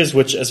flying leeches,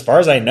 which as far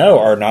as I know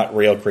are not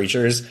real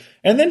creatures.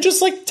 And then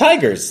just like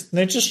tigers, and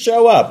they just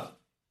show up.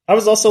 I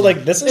was also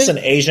like, this is an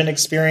Asian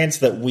experience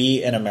that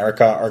we in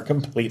America are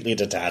completely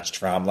detached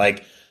from.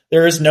 Like,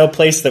 there is no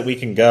place that we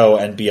can go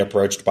and be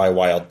approached by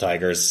wild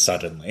tigers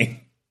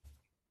suddenly.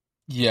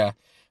 Yeah.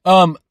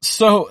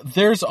 So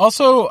there's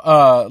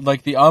also,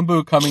 like the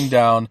Anbu coming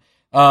down,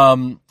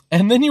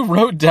 and then you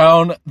wrote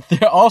down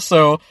there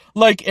also,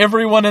 like,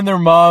 everyone and their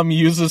mom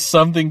uses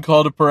something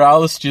called a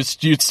paralysis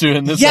jutsu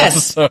in this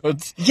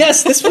episode.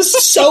 Yes, this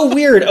was so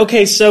weird.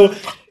 Okay, so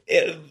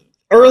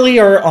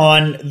earlier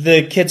on,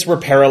 the kids were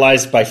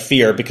paralyzed by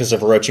fear because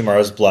of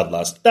Orochimaru's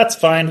bloodlust. That's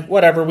fine,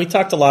 whatever. We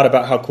talked a lot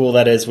about how cool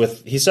that is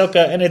with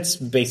Hisoka, and it's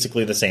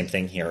basically the same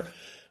thing here.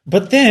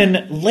 But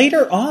then,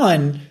 later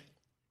on,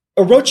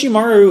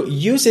 Orochimaru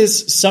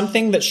uses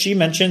something that she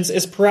mentions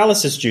is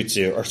paralysis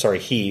jutsu. Or sorry,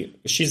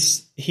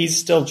 he's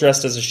still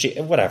dressed as a she,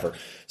 whatever.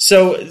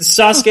 So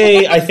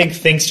Sasuke, I think,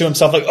 thinks to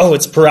himself like, oh,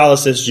 it's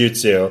paralysis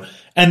jutsu.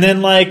 And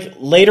then like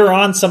later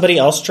on, somebody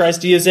else tries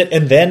to use it.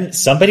 And then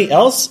somebody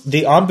else,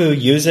 the Anbu,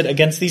 use it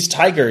against these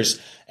tigers.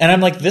 And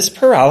I'm like, this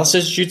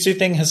paralysis jutsu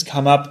thing has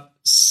come up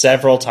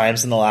several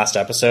times in the last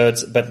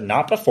episodes, but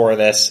not before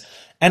this.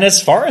 And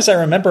as far as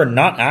I remember,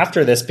 not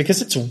after this,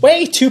 because it's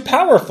way too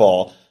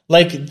powerful.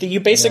 Like, you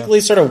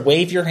basically sort of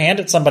wave your hand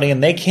at somebody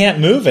and they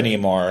can't move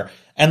anymore.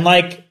 And,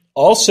 like,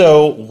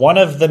 also, one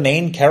of the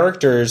main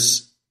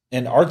characters,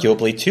 and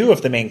arguably 2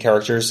 of the main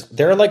characters,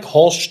 their, like,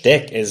 whole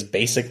shtick is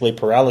basically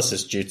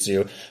paralysis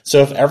jutsu.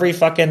 So if every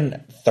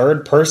fucking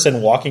third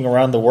person walking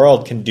around the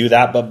world can do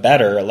that but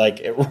better, like,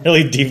 it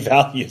really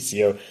devalues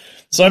you.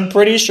 So I'm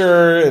pretty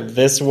sure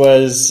this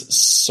was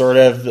sort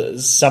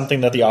of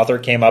something that the author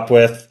came up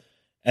with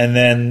and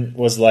then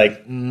was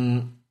like,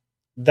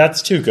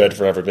 that's too good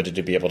for everybody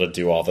to be able to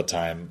do all the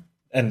time,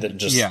 and then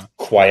just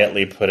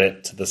quietly put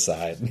it to the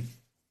side.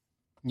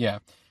 Yeah.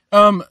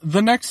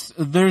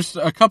 There's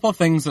a couple of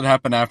things that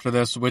happen after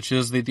this, which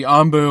is the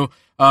Anbu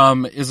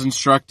is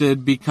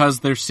instructed,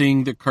 because they're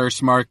seeing the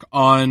curse mark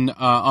on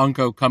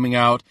Anko coming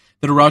out,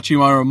 that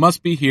Orochimaru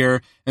must be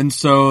here, and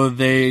so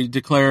they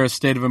declare a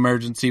state of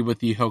emergency with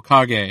the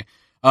Hokage.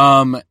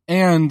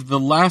 And the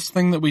last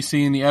thing that we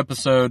see in the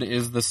episode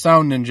is the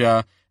Sound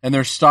Ninja, and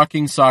they're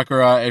stalking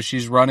Sakura as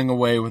she's running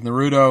away with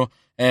Naruto,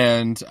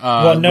 and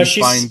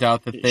find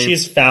out that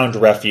she's found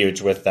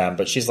refuge with them,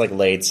 but she's like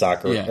laid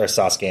Sakura or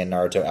Sasuke and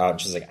Naruto out, and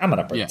she's like, I'm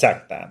gonna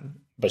protect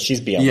them, but she's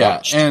being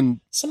watched.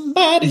 And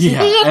somebody's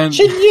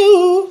watching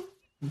you.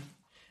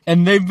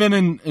 And they've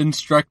been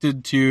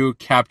instructed to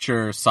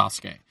capture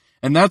Sasuke,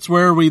 and that's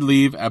where we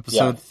leave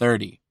episode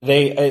 30.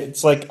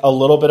 It's like a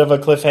little bit of a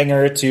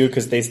cliffhanger too,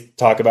 because they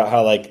talk about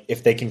how like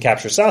if they can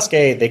capture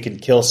Sasuke, they can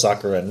kill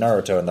Sakura and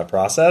Naruto in the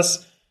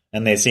process.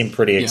 And they seem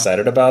pretty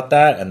excited about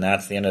that, and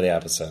that's the end of the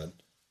episode.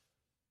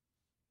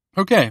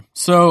 Okay,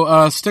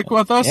 so stick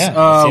with us.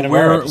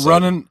 We're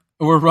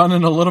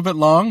running a little bit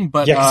long,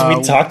 but because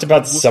we talked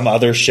about some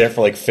other shit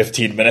for like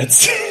 15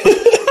 minutes.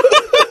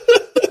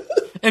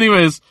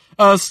 Anyways,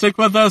 stick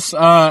with us,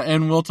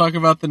 and we'll talk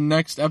about the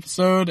next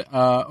episode,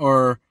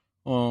 or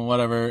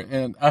whatever.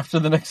 And after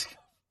the next,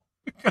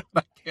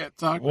 I can't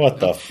talk. What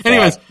the fuck?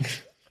 Anyways,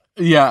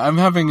 I'm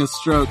having a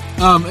stroke.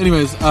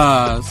 Anyways,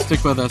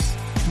 stick with us.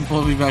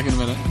 We'll be back in a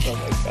minute. Oh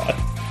my god.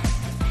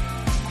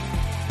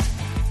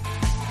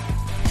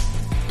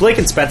 Blake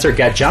and Spencer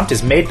Get Jumped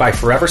is made by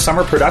Forever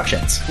Summer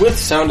Productions. With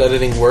sound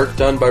editing work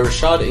done by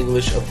Rashad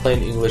English of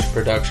Plain English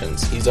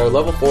Productions. He's our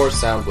level 4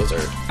 sound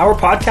wizard. Our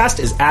podcast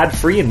is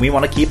ad-free and we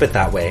want to keep it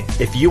that way.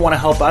 If you want to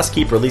help us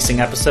keep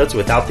releasing episodes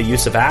without the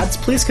use of ads,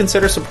 please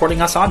consider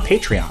supporting us on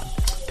Patreon.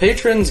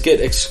 Patrons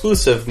get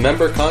exclusive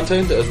member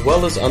content as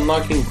well as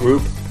unlocking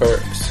group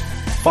perks.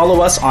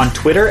 Follow us on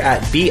Twitter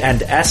at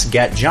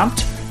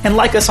B&S-Get-Jumped, and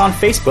like us on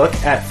Facebook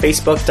at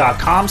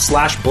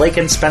facebook.com/Blake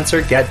and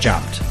Spencer Get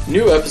Jumped.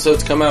 New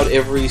episodes come out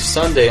every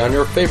Sunday on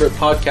your favorite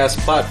podcast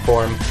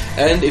platform,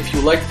 and if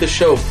you like the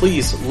show,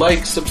 please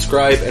like,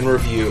 subscribe, and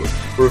review.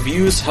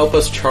 Reviews help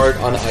us chart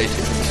on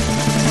iTunes.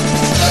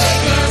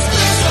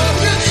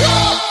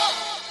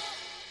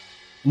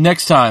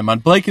 Next time on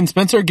Blake and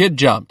Spencer Get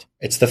Jumped.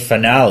 It's the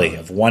finale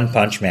of One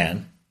Punch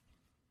Man.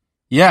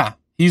 Yeah,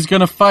 he's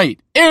gonna fight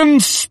in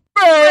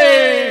space!